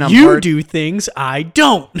would mean I'm You hard. do things I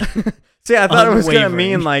don't. See, I thought it was going to Unwavering.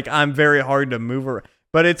 mean like I'm very hard to move around.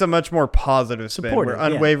 But it's a much more positive spin Supportive, where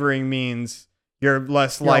yeah. unwavering means you're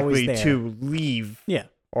less You're always likely there. to leave Yeah.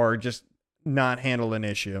 or just not handle an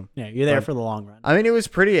issue. Yeah, you're there But- for the long run. I mean, it was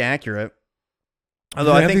pretty accurate.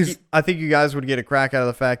 Although Yeah, I think you guys would get a crack out of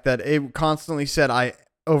the fact that it constantly said I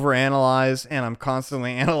overanalyze and I'm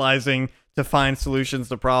constantly analyzing to find solutions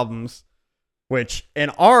to problems, which in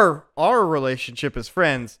our relationship as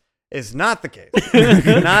friends is not the case.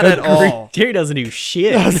 Not at all. Jerry doesn't do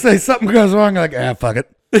shit. I'll say something goes wrong. Like, fuck it.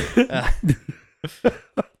 I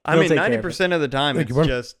He'll mean, take care of 90% of the time Thank it's you, bud.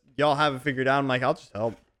 just y'all have it figured out. I'm like, I'll just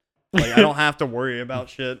help. Like I don't have to worry about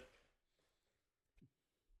shit.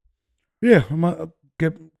 Yeah, I might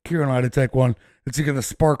get Kira and I to take one. It's going to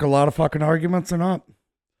spark a lot of fucking arguments or not.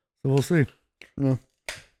 So we'll see.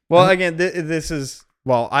 Well, again, this is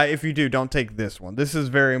Well, if you do, don't take this one. This is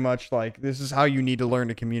very much like this is how you need to learn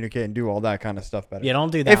to communicate and do all that kind of stuff better. Yeah,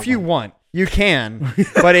 don't do that. If you want, you can,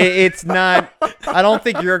 but it's not. I don't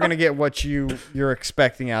think you're gonna get what you're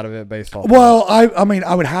expecting out of it based off. Well, I mean,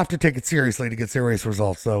 I would have to take it seriously to get serious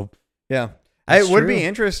results. So yeah, That's it would true. be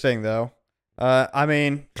interesting though. I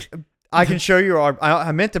mean, I can show you.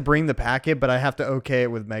 I meant to bring the packet, but I have to okay it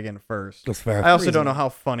with Megan first. that's fair. I also don't know how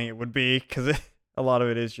funny it would be because a lot of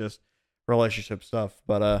it is just relationship stuff.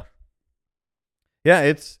 But yeah,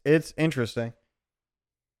 it's interesting.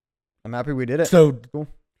 I'm happy we did it. So Cool.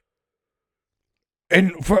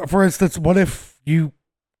 And for instance, what if you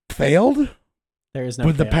failed? There is no.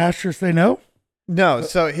 Would the fail. pasture say no? No,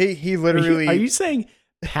 so he literally. Are you saying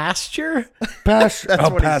pasture? Pasture. That's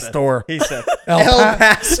El what he said. Pastor. He said El El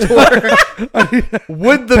Pastor.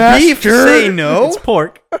 Would the beef Pasture. say no? It's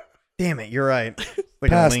pork. Damn it, you're right.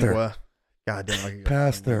 Like Pastor. a lingua. God damn. Like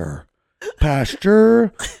Pastor.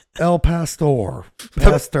 Pasture. El Pastor.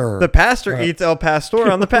 Pastor. The pastor Right. eats El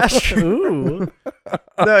Pastor on the pasture. Ooh.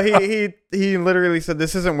 No, he literally said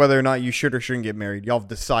this isn't whether or not you should or shouldn't get married. Y'all have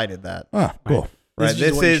decided that. Ah, cool. Right. This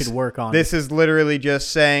is what you should work on. This is literally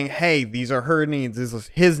just saying, hey, these are her needs. This is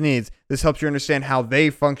his needs. This helps you understand how they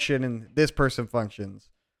function and this person functions.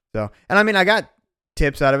 So, and I mean, I got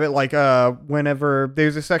tips out of it. Like, whenever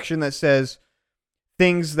there's a section that says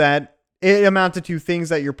things that it amounted to things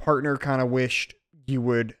that your partner kind of wished you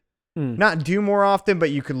would not do more often,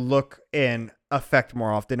 but you could look and affect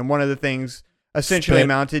more often. And one of the things essentially Spit.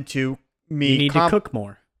 amounted to me you need to cook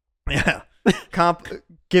more. Yeah.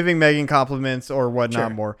 Giving Megan compliments or whatnot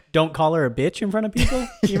Sure. more. Don't call her a bitch in front of people.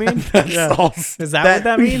 You mean? That's Yeah. all. Is that what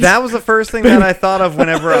that means? That was the first thing that I thought of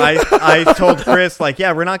whenever I told Chris, like,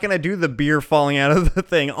 yeah, we're not going to do the beer falling out of the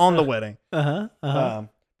thing on the wedding. Uh-huh.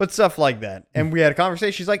 But stuff like that. And we had a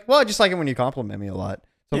conversation. She's like, well, I just like it when you compliment me a lot.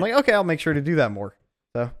 So I'm like, okay, I'll make sure to do that more.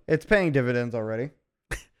 So it's paying dividends already.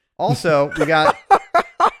 Also, we got...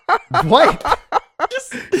 What?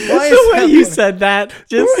 Why is the way you that- said that,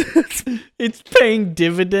 just it's paying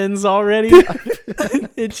dividends already.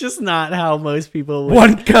 It's just not how most people would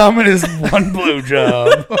One comment is one blue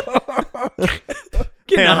job.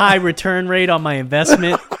 get a high return rate on my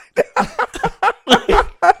investment.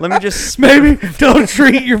 Let me just... Maybe don't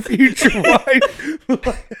treat your future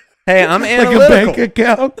wife Hey, I'm like a analytical. bank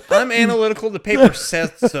account. I'm analytical. The paper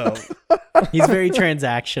says so. He's very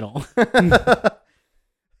transactional.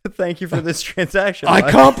 Thank you for this transaction. I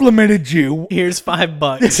bud. complimented you. Here's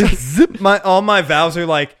 $5. Zip. All my vows are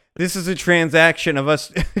like, this is a transaction of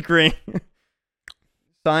us agreeing.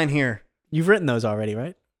 Sign here. You've written those already,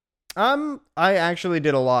 right? I actually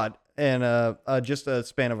did a lot in just a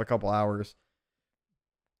span of a couple hours.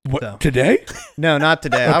 What, So. today? No, not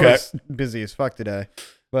today. I Okay. was busy as fuck today.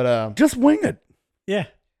 But Just wing it. Yeah.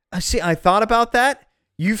 I thought about that.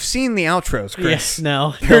 You've seen the outros, Chris. Yes.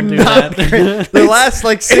 No. They're Don't do not that. great. The last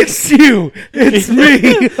like six. It's you. It's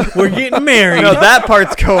me. We're getting married. No, that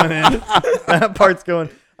part's going in. That part's going.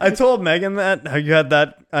 I told Megan that how you had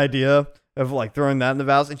that idea of like throwing that in the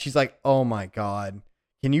vows, and she's like, "Oh my god,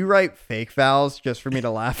 can you write fake vows just for me to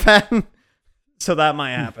laugh at?" So that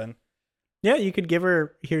might happen. Yeah, you could give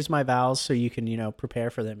her, here's my vows, so you can, prepare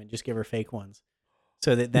for them and just give her fake ones.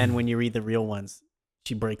 So that then when you read the real ones,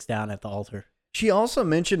 she breaks down at the altar. She also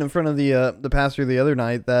mentioned in front of the pastor the other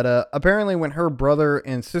night that apparently when her brother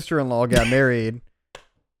and sister-in-law got married,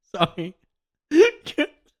 Sorry.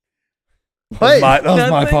 what? That was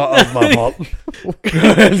my Nothing. fault. That was my fault. Go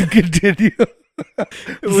ahead and continue.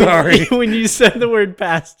 Sorry. When you said the word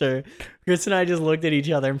pastor, Chris and I just looked at each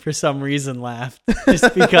other and for some reason laughed.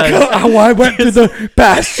 Just because. I went to the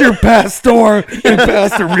pastor and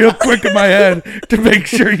pastor real quick in my head to make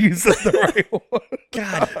sure you said the right one.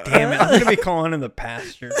 God damn it! I'm gonna be calling him the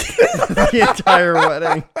pastor the entire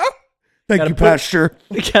wedding. Thank Gotta you, put- pastor.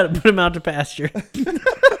 We gotta put him out to pasture.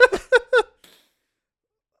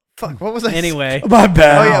 Fuck, what was I? Anyway. My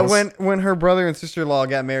bad. Oh yeah, when her brother and sister-in-law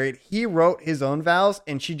got married, he wrote his own vows,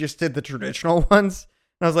 and she just did the traditional ones.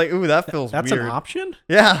 And I was like, "Ooh, that feels That's weird." an option?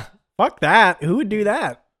 Yeah, Fuck that. Who would do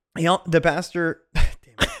that? the pastor, damn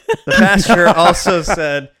it. The pastor also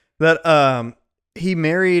said that he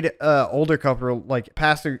married older couple, like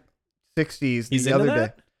past their 60s, He's the into other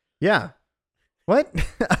that? day. Yeah. What?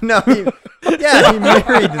 No. He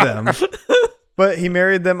married them, but he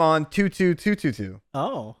married them on 22222.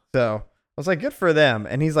 Oh. So I was like, good for them.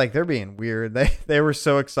 And he's like, they're being weird. They were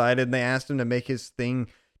so excited. And they asked him to make his thing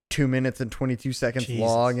 2 minutes and 22 seconds Jesus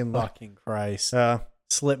long. And fucking Christ.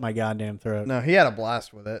 slit my goddamn throat. No, he had a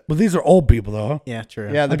blast with it. But these are old people, though. Huh? Yeah,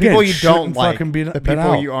 true. Yeah, the Again, people you shouldn't don't like, fucking be- the been people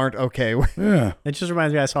out. you aren't okay with. Yeah. It just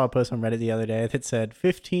reminds me, I saw a post on Reddit the other day that said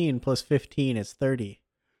 15 plus 15 is 30.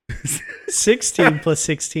 16 plus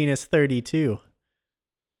 16 is 32.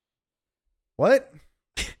 What?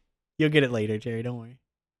 You'll get it later, Jerry. Don't worry.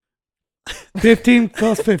 15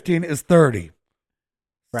 plus 15 is 30.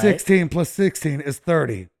 Right? 16 plus 16 is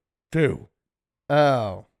 32.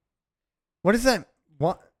 Oh. What is that?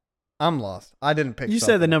 What? I'm lost. I didn't pick You said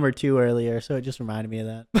the something. number 2 earlier, so it just reminded me of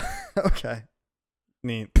that. Okay.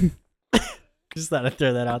 Neat. Just thought I'd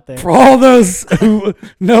throw that out there. For all those who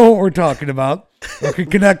know what we're talking about, or can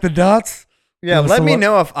connect the dots. Yeah, Give us let a me look.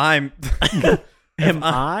 know if I'm... Am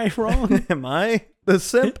I wrong? Am I the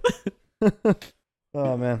simp?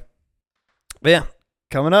 Oh, man. But yeah,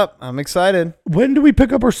 coming up. I'm excited. When do we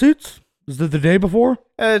pick up our suits? Is it the day before?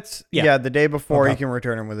 It's Yeah. yeah, the day before. Okay. You can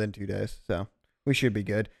return them within 2 days. So we should be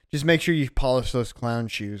good. Just make sure you polish those clown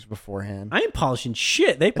shoes beforehand. I ain't polishing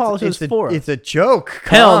shit. They polish those it's for us. It's a joke.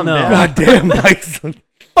 Hell Calm no. down. God damn, Mike.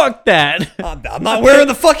 Fuck that. I'm not wearing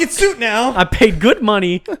the fucking suit now. I paid good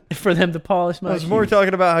money for them to polish I my was more shoes.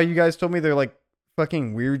 talking about how you guys told me they're like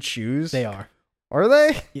fucking weird shoes. They are. Are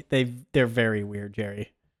they? They're very weird,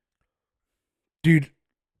 Jerry. Dude,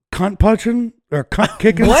 cunt punching or cunt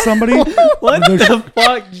kicking What? somebody? What Those- the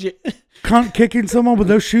fuck? Cunt kicking someone with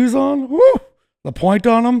those shoes on? Woo! The point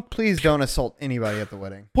on them? Please don't assault anybody at the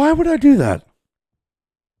wedding. Why would I do that?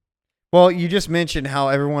 Well, you just mentioned how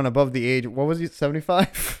everyone above the age, what was it,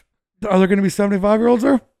 75? Are there going to be 75-year-olds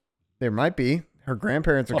there? There might be. Her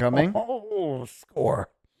grandparents are coming. Oh, score.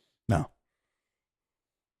 No.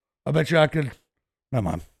 I bet you I could. Never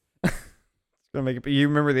mind. Gonna make it. You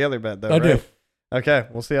remember the other bet, though, I right? do. Okay,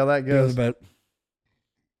 we'll see how that The other goes. bet.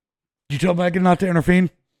 Did you tell Megan not to intervene?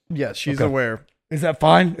 Yes, she's Okay. aware. Is that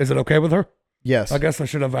fine? Is it okay with her? Yes. I guess I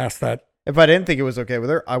should have asked that. If I didn't think it was okay with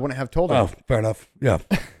her, I wouldn't have told her. Oh, fair enough. Yeah.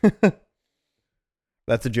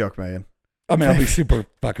 That's a joke, Megan. I mean, I'll be super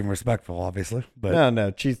fucking respectful, obviously. But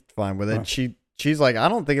No, she's fine with it. Oh. She's like, I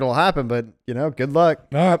don't think it'll happen, but good luck.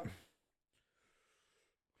 all right.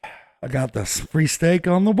 I got this free steak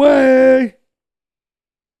on the way.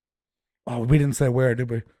 Oh, we didn't say where, did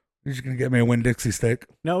we? You're just going to get me a Winn-Dixie steak.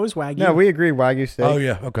 No, it was Wagyu. No, we agreed Wagyu steak. Oh,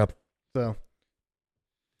 yeah. Okay. So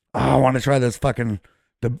Oh, I want to try this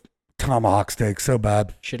the tomahawk steak so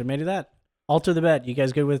bad. Should have made it that. Alter the bet. You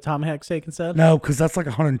guys good with tomahawk steak instead? No, because that's like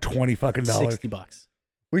 $120 fucking dollars. $60.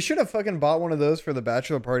 we should have fucking bought one of those for the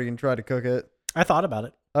bachelor party and tried to cook it. I thought about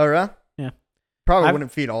it. Oh, yeah? Yeah. Probably I've-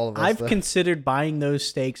 wouldn't feed all of us. I've though. considered buying those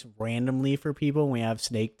steaks randomly for people when we have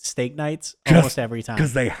steak nights Just almost every time.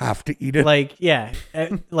 Because they have to eat it. Like, yeah.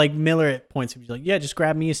 Like Miller at points would be like, yeah, just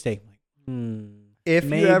grab me a steak. I'm like, if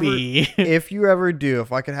maybe. you ever, if you ever do,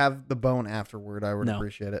 if I could have the bone afterward, I would No.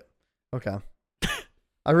 appreciate it. Okay.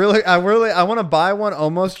 I want to buy one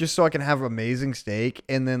almost just so I can have amazing steak,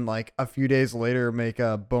 and then like a few days later make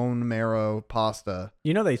a bone marrow pasta.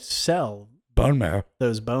 You know they sell Bone marrow.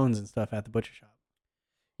 those bones and stuff at the butcher shop.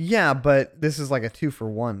 Yeah, but this is like a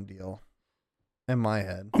 2-for-1 deal. In my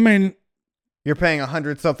head, I mean, you're paying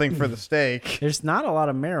 $100 something for the steak. There's not a lot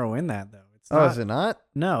of marrow in that though. It's Oh, not, is it not?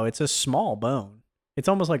 No, it's a small bone. It's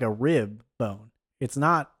almost like a rib bone. It's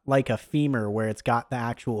not like a femur where it's got the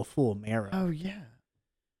actual full marrow. Oh yeah.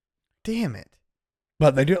 Damn it.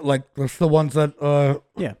 but they do like that's the ones that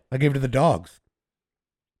Yeah. I gave to the dogs.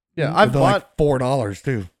 Yeah, I've They're bought. like $4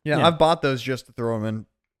 too. Yeah, Yeah. I've bought those just to throw them in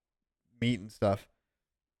meat and stuff.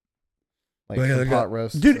 Like But yeah, some they pot got-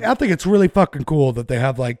 roast. Dude, I think it's really fucking cool that they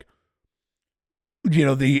have like,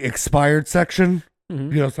 the expired section.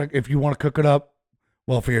 Mhm. It's like if you want to cook it up,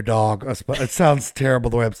 well, for your dog. I suppose. It sounds terrible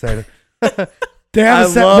the way I'm saying it. They have I a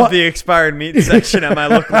sec- love what- the expired meat section at my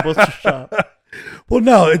local butcher shop. Well,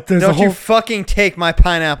 no, there's a Don't whole you fucking take my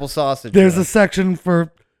pineapple sausage. there's Joe. a section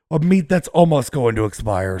for a meat that's almost going to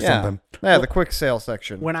expire or Yeah. something. Yeah, the quick sale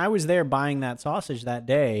section. When I was there buying that sausage that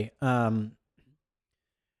day,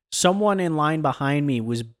 someone in line behind me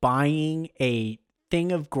was buying a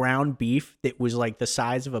thing of ground beef that was like the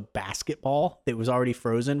size of a basketball that was already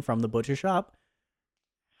frozen from the butcher shop.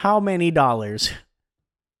 How many dollars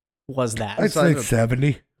was that? I'd size say of-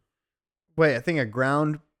 70. Wait, I think a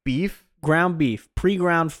ground beef Ground beef,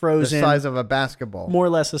 pre-ground the frozen, size of a basketball. more or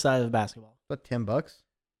less the size of a basketball. About $10.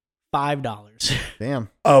 $5. Damn.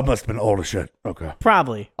 Oh, it must have been old as shit. Okay.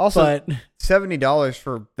 Probably. Also- but $70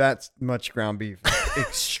 for that much ground beef.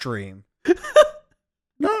 Extreme.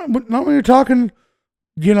 No, but not when you're talking,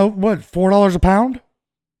 what, $4 a pound?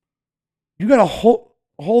 You got a whole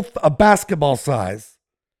a basketball size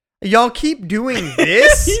Y'all keep doing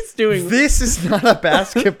this. He's doing This is not a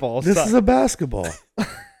basketball. This Stop. is a basketball.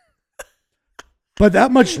 But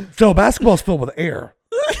that much, so basketball's filled with air.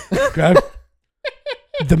 Okay.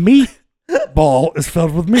 The meat ball is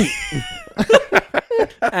filled with meat.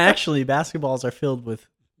 Actually, basketballs are filled with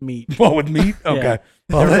meat. Well, with meat? Okay. Yeah.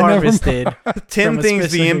 Well, They're then never harvested. 10 from a things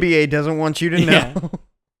the specific- NBA doesn't want you to know.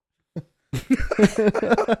 Yeah.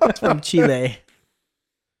 It's from Chile.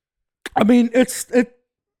 I mean, it's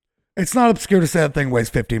not obscure to say that thing weighs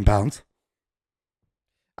 15 pounds.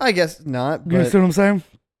 I guess not. You But see what I'm saying?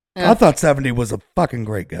 Yeah. I thought 70 was a fucking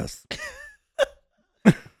great guess.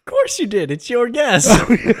 Of course you did. It's your guess.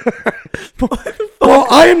 Well,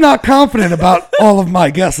 I am not confident about all of my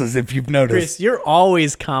guesses, if you've noticed. Chris, you're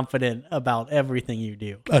always confident about everything you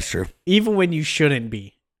do, That's true. even when you shouldn't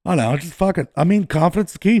be. I know. Just fuck it. I mean,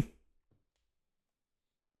 confidence is key.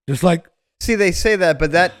 Just like, see, they say that,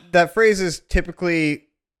 but that phrase is typically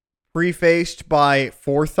prefaced by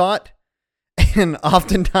forethought. And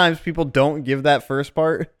oftentimes people don't give that first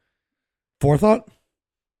part. forethought.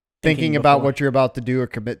 Thinking about before. what you're about to do or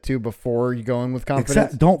commit to before you go in with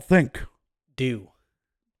confidence. Don't think. Do.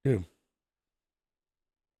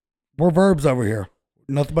 We're verbs over here.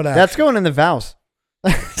 Nothing but action. That's going in the vows.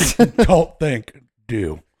 Don't think.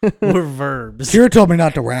 Do. We're verbs. Kira told me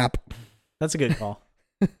not to rap. That's a good call.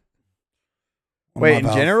 on Wait, my in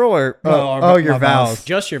vows. general or No, your my vows? vows.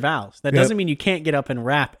 Just your vows. That Yep. doesn't mean you can't get up and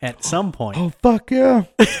rap at some point. Oh, fuck yeah.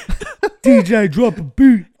 DJ, drop a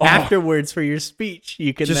beat. Oh, Afterwards, for your speech,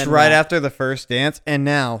 you can Just then right rap. after the first dance, and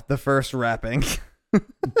now the first rapping.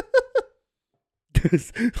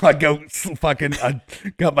 I go fucking, I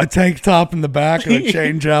got my tank top in the back and I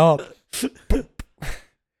change out.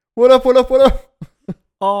 What up? What up? What up?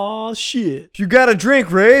 Oh shit! If you got a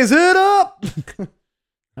drink, raise it up.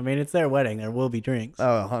 I mean, it's their wedding. There will be drinks.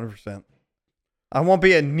 Oh, 100%. I won't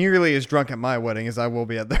be nearly as drunk at my wedding as I will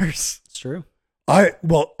be at theirs. It's true. Oh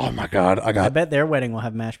my God. I bet their wedding will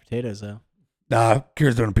have mashed potatoes though. Nah,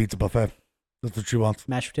 Kira's doing a pizza buffet. That's what she wants.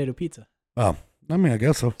 Mashed potato pizza. Oh, I mean, I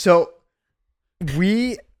guess so. So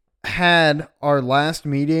we had our last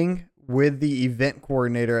meeting with the event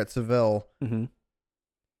coordinator at Seville, Mm-hmm.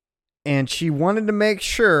 and she wanted to make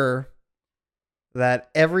sure that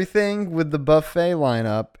everything with the buffet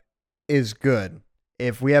lineup is good.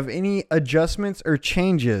 If we have any adjustments or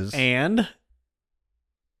changes, And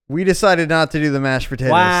we decided not to do the mashed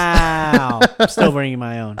potatoes. wow, I'm still bringing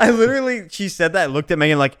my own. She said that, looked at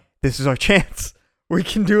Megan like, this is our chance. We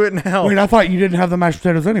can do it now. Wait, I thought you didn't have the mashed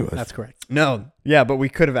potatoes anyways. That's correct. No. Yeah, but we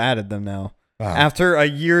could have added them now. Wow. After a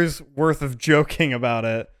year's worth of joking about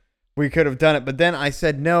it, we could have done it. But then I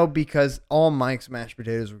said no because all Mike's mashed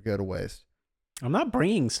potatoes would go to waste. I'm not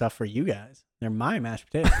bringing stuff for you guys. They're my mashed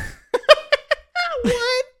potatoes.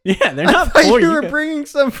 What? Yeah, they're I not thought for you you. were guys. bringing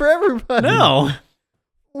some for everybody. No,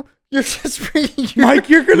 You're just bringing your... Mike,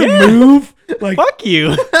 you're going to Yeah. move? Like, fuck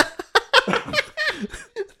you.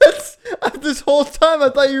 That's, this whole time I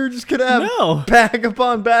thought you were just going to have No, bag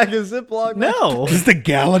upon bag of Ziploc. no. just a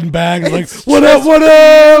gallon bag. Like, It's what up, what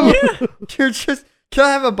up? Yeah. You're just... Can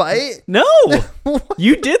I have a bite? No,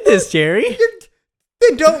 you did this, Jerry.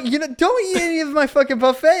 Then don't eat any of my fucking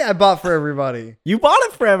buffet I bought for everybody. You bought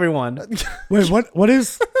it for everyone. Wait, what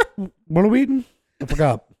are we eating? I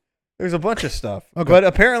forgot. There's a bunch of stuff. Okay. But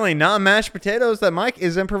apparently not mashed potatoes that Mike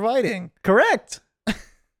isn't providing. Correct.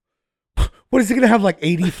 What is he going to have, like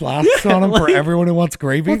 80 flasks on him for like- everyone who wants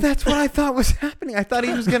gravy? Well, that's what I thought was happening. I thought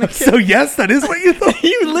he was going to So, yes, that is what you thought.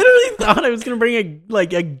 You literally thought I was gonna bring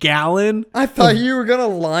a gallon. I thought you were going to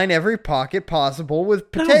line every pocket possible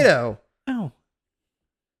with potato. No,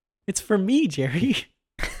 it's for me, Jerry.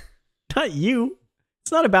 Not you.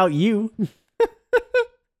 It's not about you.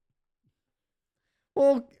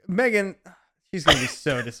 Well, Megan, she's going to be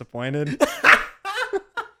so disappointed.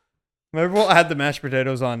 Maybe we'll add the mashed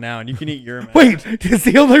potatoes on now and you can eat your mashed Wait, is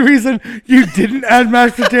the only reason you didn't add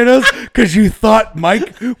mashed potatoes because you thought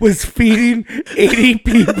Mike was feeding 80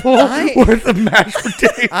 people worth of mashed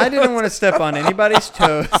potatoes? I didn't want to step on anybody's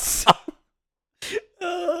toes.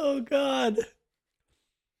 Oh God.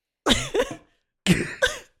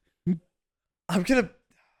 I'm going to...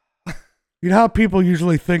 You know how people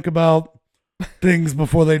usually think about things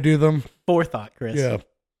before they do them? Forethought, Chris. Yeah.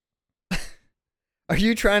 Are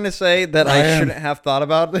you trying to say that I I am. shouldn't have thought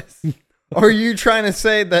about this? Or are you trying to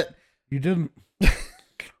say that... You didn't.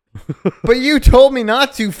 But you told me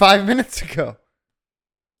not to 5 minutes ago.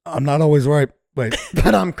 I'm not always right. Wait.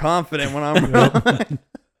 But I'm confident when I'm wrong.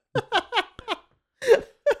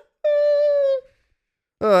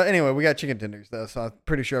 Anyway, we got chicken tenders though, so I'm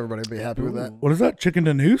pretty sure everybody will be happy with that. What is that? Chicken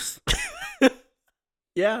to noose?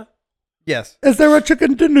 Yeah. Yes. Is there a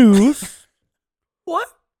chicken Danoush? What?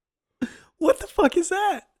 What the fuck is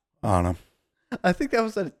that? I don't know. I think that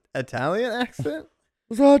was an Italian accent.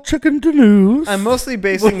 Is there a chicken Danoush? I'm mostly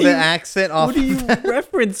basing What are the you- accent off What are you of that.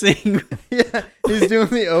 referencing? Yeah, he's doing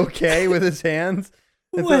the okay with his hands.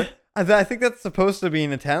 What? I think that's supposed to be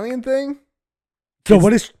an Italian thing. So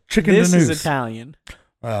what is chicken This Danoush? is Italian.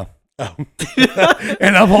 Oh.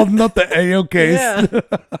 And I'm holding up the AO case.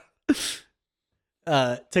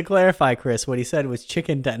 To clarify, Chris, what he said was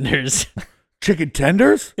chicken tenders. Chicken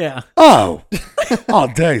tenders? Yeah. Oh. All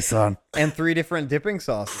day, son. And 3 different dipping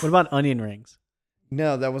sauces. What about onion rings?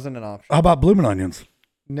 No, that wasn't an option. How about blooming onions?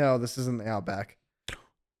 No, this isn't the Outback.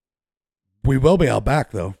 We will be out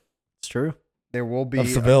back, though. It's true. There will be Of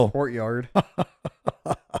Seville. a courtyard.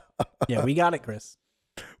 Yeah, we got it, Chris.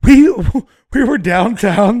 We were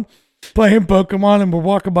downtown playing Pokemon, and we're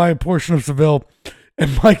walking by a portion of Seville,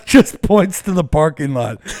 and Mike just points to the parking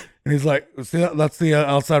lot, and he's like, "See, that's the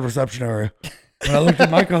outside reception area." And I looked at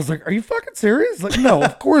Mike, I was like, "Are you fucking serious?" Like, no,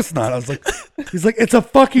 of course not. I was like, "He's like, it's a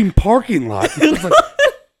fucking parking lot." I was like,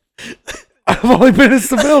 I've only been in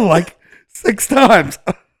Seville like 6 times.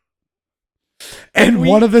 And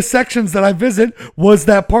one of the sections that I visit was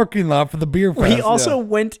that parking lot for the beer fest. We also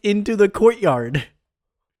went into the courtyard.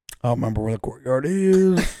 I don't remember where the courtyard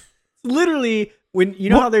is. Literally, when you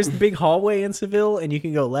know how there's the big hallway in Seville, and you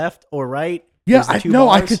can go left or right. Yeah, There's the I two know.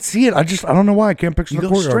 I bars. could see it. I don't know why I can't picture You the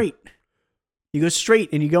go courtyard. straight. You go straight,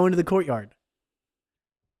 and you go into the courtyard.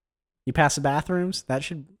 You pass the bathrooms.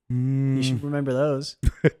 You should remember those.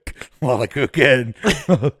 Well, like again.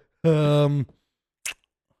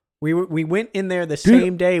 We went in there the Dude.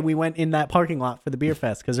 same day we went in that parking lot for the beer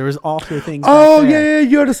fest because there was also things. Oh back there. yeah,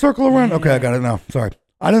 you had to circle around. Yeah. Okay, I got it now. Sorry,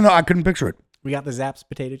 I don't know. I couldn't picture it. We got the Zapp's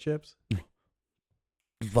potato chips. It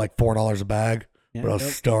was like $4 a bag, Yeah, but I was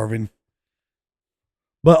yep. starving.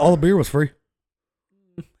 But all the beer was free.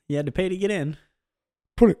 You had to pay to get in.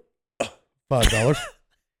 Put it $5.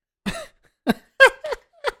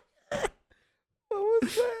 What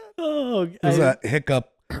was that? Oh, It was a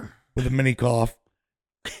hiccup with a mini cough,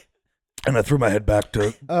 and I threw my head back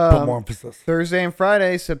to put more emphasis. Thursday and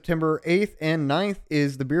Friday, September 8th and 9th,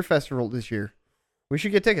 is the beer festival this year. We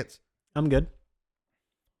should get tickets. I'm good.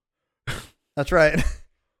 That's right.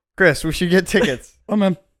 Chris, we should get tickets. Oh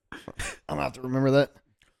man, I'm going to have to remember that.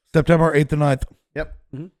 September 8th and 9th. Yep.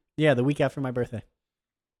 Yeah, the week after my birthday.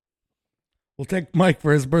 We'll take Mike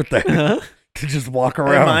for his birthday to just walk Hey,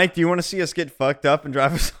 around. Mike, do you want to see us get fucked up and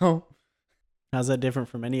drive us home? How's that different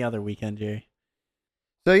from any other weekend, Jerry?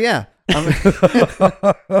 So, yeah.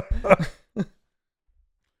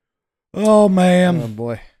 Oh man, oh,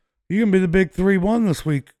 boy. you can be the big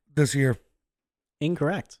 3-1 this year.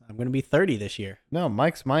 Incorrect. I'm going to be 30 this year. No,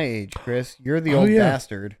 Mike's my age, Chris. You're the Oh, old yeah.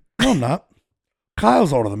 bastard. No, I'm not.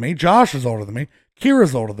 Kyle's older than me. Josh is older than me.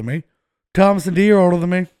 Kira's older than me. Thomas and Dee are older than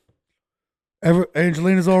me.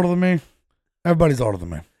 Angelina's older than me. Everybody's older than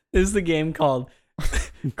me. This is the game called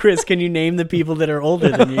Chris, can you name the people that are older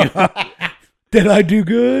than you? Did I do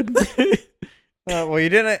good? Well, you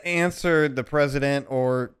didn't answer the president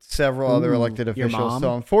or several other Ooh, elected your officials. mom?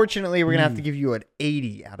 So, unfortunately, we're going to have to give you an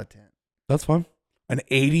 80 out of 10. That's fine. An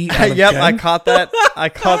 80 out of Yep, 10? I caught that. I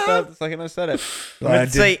caught that the second I said it. I I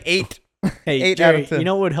meant to did- say 8. Hey, 8 out Jerry, of 10. you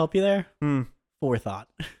know what would help you there? Hmm. Forethought.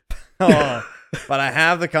 Oh, but I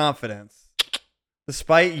have the confidence,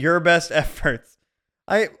 despite your best efforts.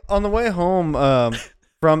 On the way home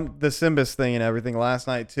from the Simbas thing and everything last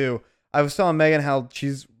night too, I was telling Megan how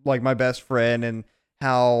she's like my best friend and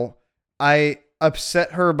how I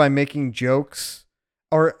upset her by making jokes.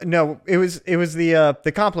 Or no, it was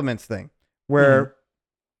the compliments thing where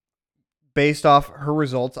based off her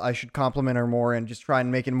results, I should compliment her more and just try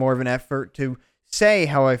and make it more of an effort to say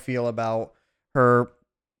how I feel about her,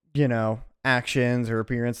 actions, her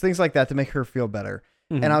appearance, things like that to make her feel better.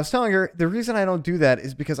 Mhm. And I was telling her the reason I don't do that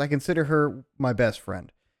is because I consider her my best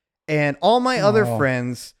friend. And all my other Aw.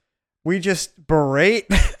 friends, we just berate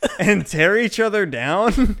and tear each other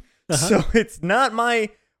down. So it's not my,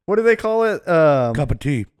 what do they call it? Cup of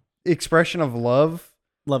tea. Expression of love.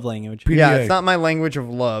 Love language. PDA. Yeah, it's not my language of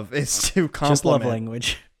love. It's to compliment. Just love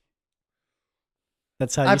language.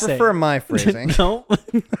 That's how you I say prefer it. my phrasing. No,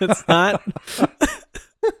 it's not.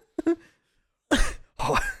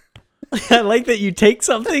 I like that you take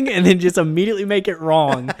something and then just immediately make it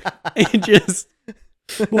wrong. And just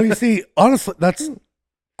Well, you see, honestly,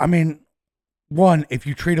 one, if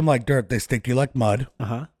you treat them like dirt, they stick to you like mud.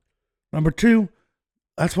 Number 2,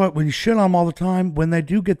 that's why when you shit on them all the time, when they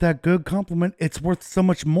do get that good compliment, it's worth so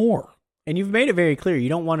much more. And you've made it very clear you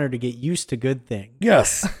don't want her to get used to good things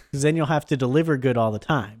Yes. because then you'll have to deliver good all the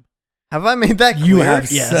time. Have I made that clear? You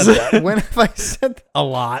have Yes. said that. When have I said that? A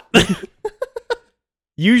lot.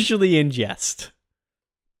 Usually in jest.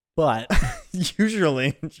 But I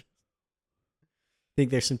Usually.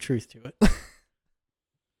 think there's some truth to it.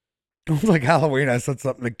 It was like Halloween. I said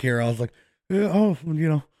something to Kira. I was like, yeah, oh,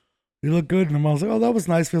 you look good. And I was like, oh, that was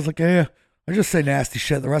nice. He was like, yeah. I just say nasty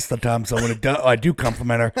shit the rest of the time. So when I do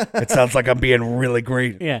compliment her, it sounds like I'm being really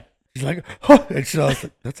great. Yeah. She's like, oh, and I was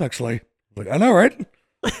like, that's actually, like, I know, right?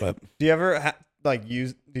 But Do you ever do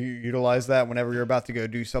you utilize that whenever you're about to go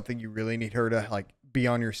do something you really need her to like be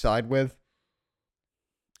on your side with?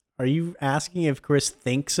 Are you asking if Chris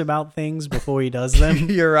thinks about things before he does them?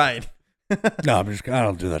 You're right. no, I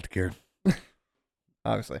don't do that to Kira.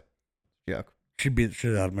 Obviously. Joke. She'd beat the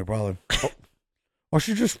shit out of me, probably. Or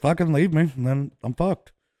she'd just fucking leave me, and then I'm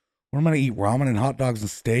fucked. What am I going to eat? Ramen and hot dogs and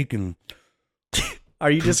steak and... Are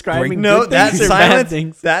you describing No, good that things or bad silence.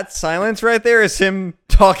 things? That silence right there is him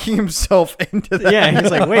talking himself into that. Yeah, he's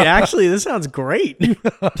like, wait, actually, this sounds great.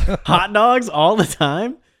 Hot dogs all the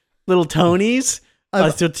time, little Tonys,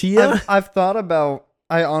 a tortilla.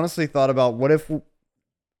 I honestly thought about what if,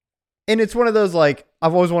 and it's one of those like,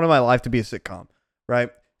 I've always wanted my life to be a sitcom, right?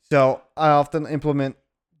 So I often implement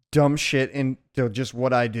dumb shit into just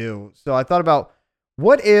what I do. So I thought about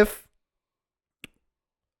what if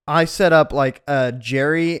I set up like a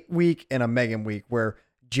Jerry week and a Megan week where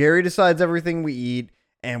Jerry decides everything we eat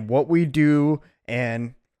and what we do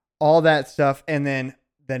and all that stuff. And then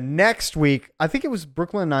the next week, I think it was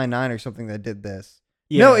Brooklyn Nine-Nine or something that did this.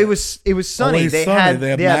 Yeah. No, it was Sunny. Always They Sunny. had They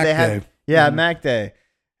have yeah, Mac they had Day. yeah, Mhm. Mac Day.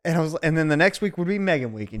 And then the next week would be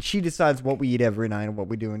Megan week and she decides what we eat every night and what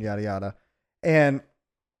we do and yada yada. And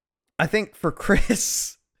I think for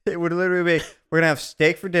Chris, it would literally be we're gonna have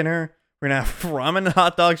steak for dinner, we're gonna have ramen and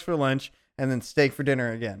hot dogs for lunch, and then steak for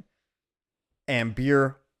dinner again. And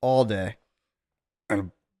beer all day. And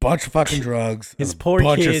a bunch of fucking drugs. His and a poor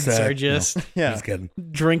bunch of kids sex. are just No, Yeah. just kidding.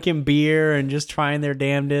 drinking beer and just trying their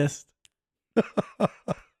damnedest.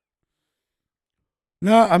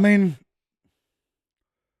 No, I mean,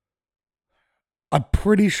 I'm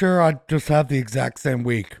pretty sure I just have the exact same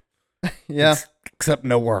week. Yeah. Except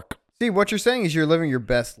no work. See, what you're saying is you're living your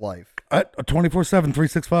best life. 24/7,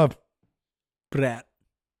 365. Brat.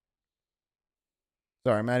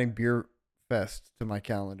 Sorry, I'm adding beer fest to my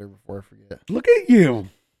calendar before I forget. Look at you.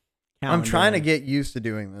 I'm trying to get used to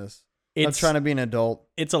doing this. I'm It's trying to be an adult.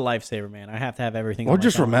 It's a lifesaver, man. I have to have everything. Or on my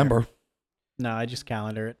just calendar. remember. No, I just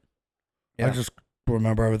calendar it. Yeah. I just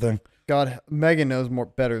remember everything. God, Megan knows more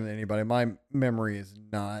better than anybody. My memory is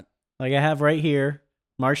not. Like I have right here,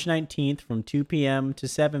 March 19th from 2 p.m. to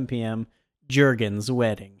 7 p.m. Jurgen's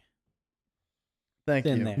wedding. Thank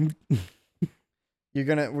It's in you. there.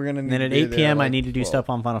 We're gonna. And Need then to at be 8 there p.m. I like need to do 12. stuff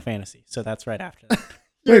on Final Fantasy. So that's right after that.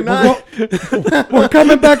 You're Wait, not. we're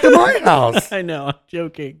coming back to my house. I know, I'm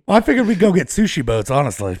joking. I figured we'd go get sushi boats,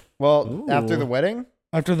 honestly, Well, after Ooh. the wedding.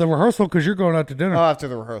 after the rehearsal because you're going out to dinner. Oh, after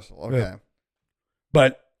the rehearsal. Okay. Yeah.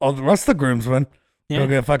 But all the rest of the groomsmen Yeah. go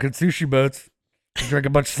get fucking sushi boats, drink a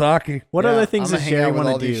bunch of sake. What Yeah, other things I'm does gonna hang Jerry out with all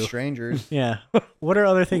want to these do? strangers. Yeah. What are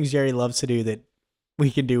other things Jerry loves to do that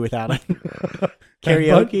we can do without him? But-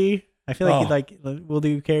 Karaoke. I feel like Oh. we'll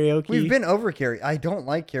do karaoke. We've been over karaoke. I don't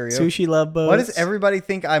like karaoke. Sushi love boats. Why does everybody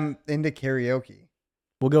think I'm into karaoke?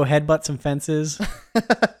 We'll go headbutt some fences.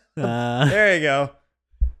 There you go.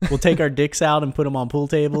 We'll take our dicks out and put them on pool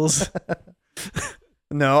tables.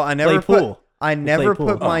 No, I Play never pool. I never pool.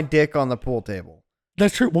 put my dick on the pool table.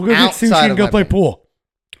 That's true. We'll go get Outside sushi and of go my play bed. pool.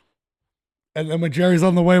 And then when Jerry's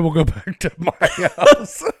on the way, we'll go back to my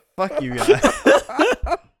house. Fuck you guys.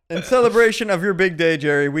 In celebration of your big day,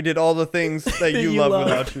 Jerry, we did all the things that you You love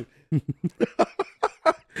love. without you.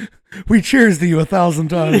 We cheers to you 1,000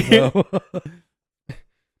 times, though.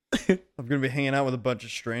 I'm gonna be hanging out with a bunch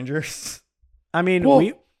of strangers. I mean, Well-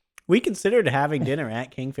 we considered having dinner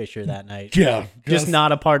at Kingfisher that night. Yeah. Just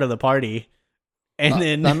not a part of the party. And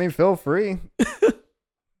then I mean, feel free.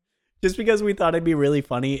 just because we thought it'd be really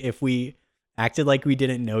funny if we acted like we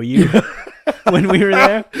didn't know you when we were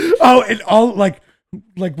there. Oh, and all like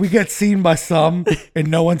we get seen by some and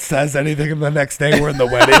no one says anything, and the next day we're in the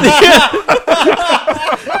wedding.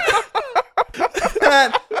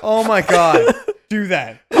 Oh my god. Do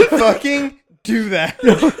that. Fucking do that.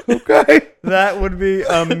 Okay. That would be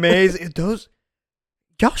amazing. Those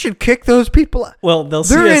y'all should kick those people out. Well, they'll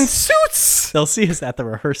They're see in us. suits. They'll see us at the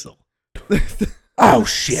rehearsal. Oh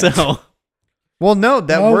shit. So Well, no,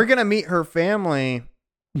 that No. we're gonna meet her family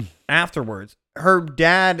afterwards. Her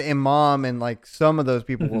dad and mom and like some of those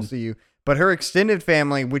people will see you, but her extended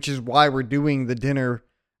family, which is why we're doing the dinner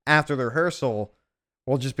after the rehearsal,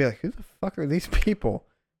 will just be like, "Who the fuck are these people?"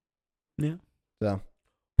 yeah. So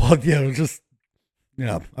Well, Well, just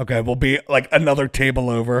okay. We'll be like another table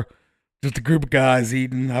over, just a group of guys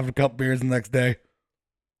eating, having a couple beers the next day.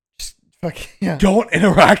 Just fuck yeah. Don't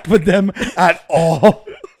interact with them at all.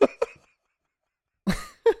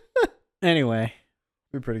 Anyway,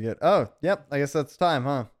 Be pretty good. Oh, yep. I guess that's time,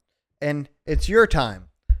 huh? And it's your time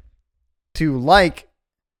to like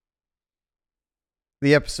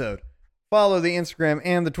the episode. Follow the Instagram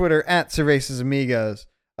and the Twitter at Cervezas Amigos.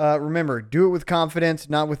 Remember, do it with confidence,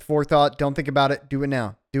 not with forethought. Don't think about it. Do it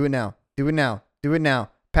now. Do it now. Do it now. Do it now.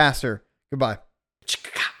 Pastor. Goodbye.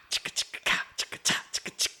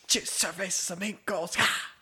 Cervezas Amigos.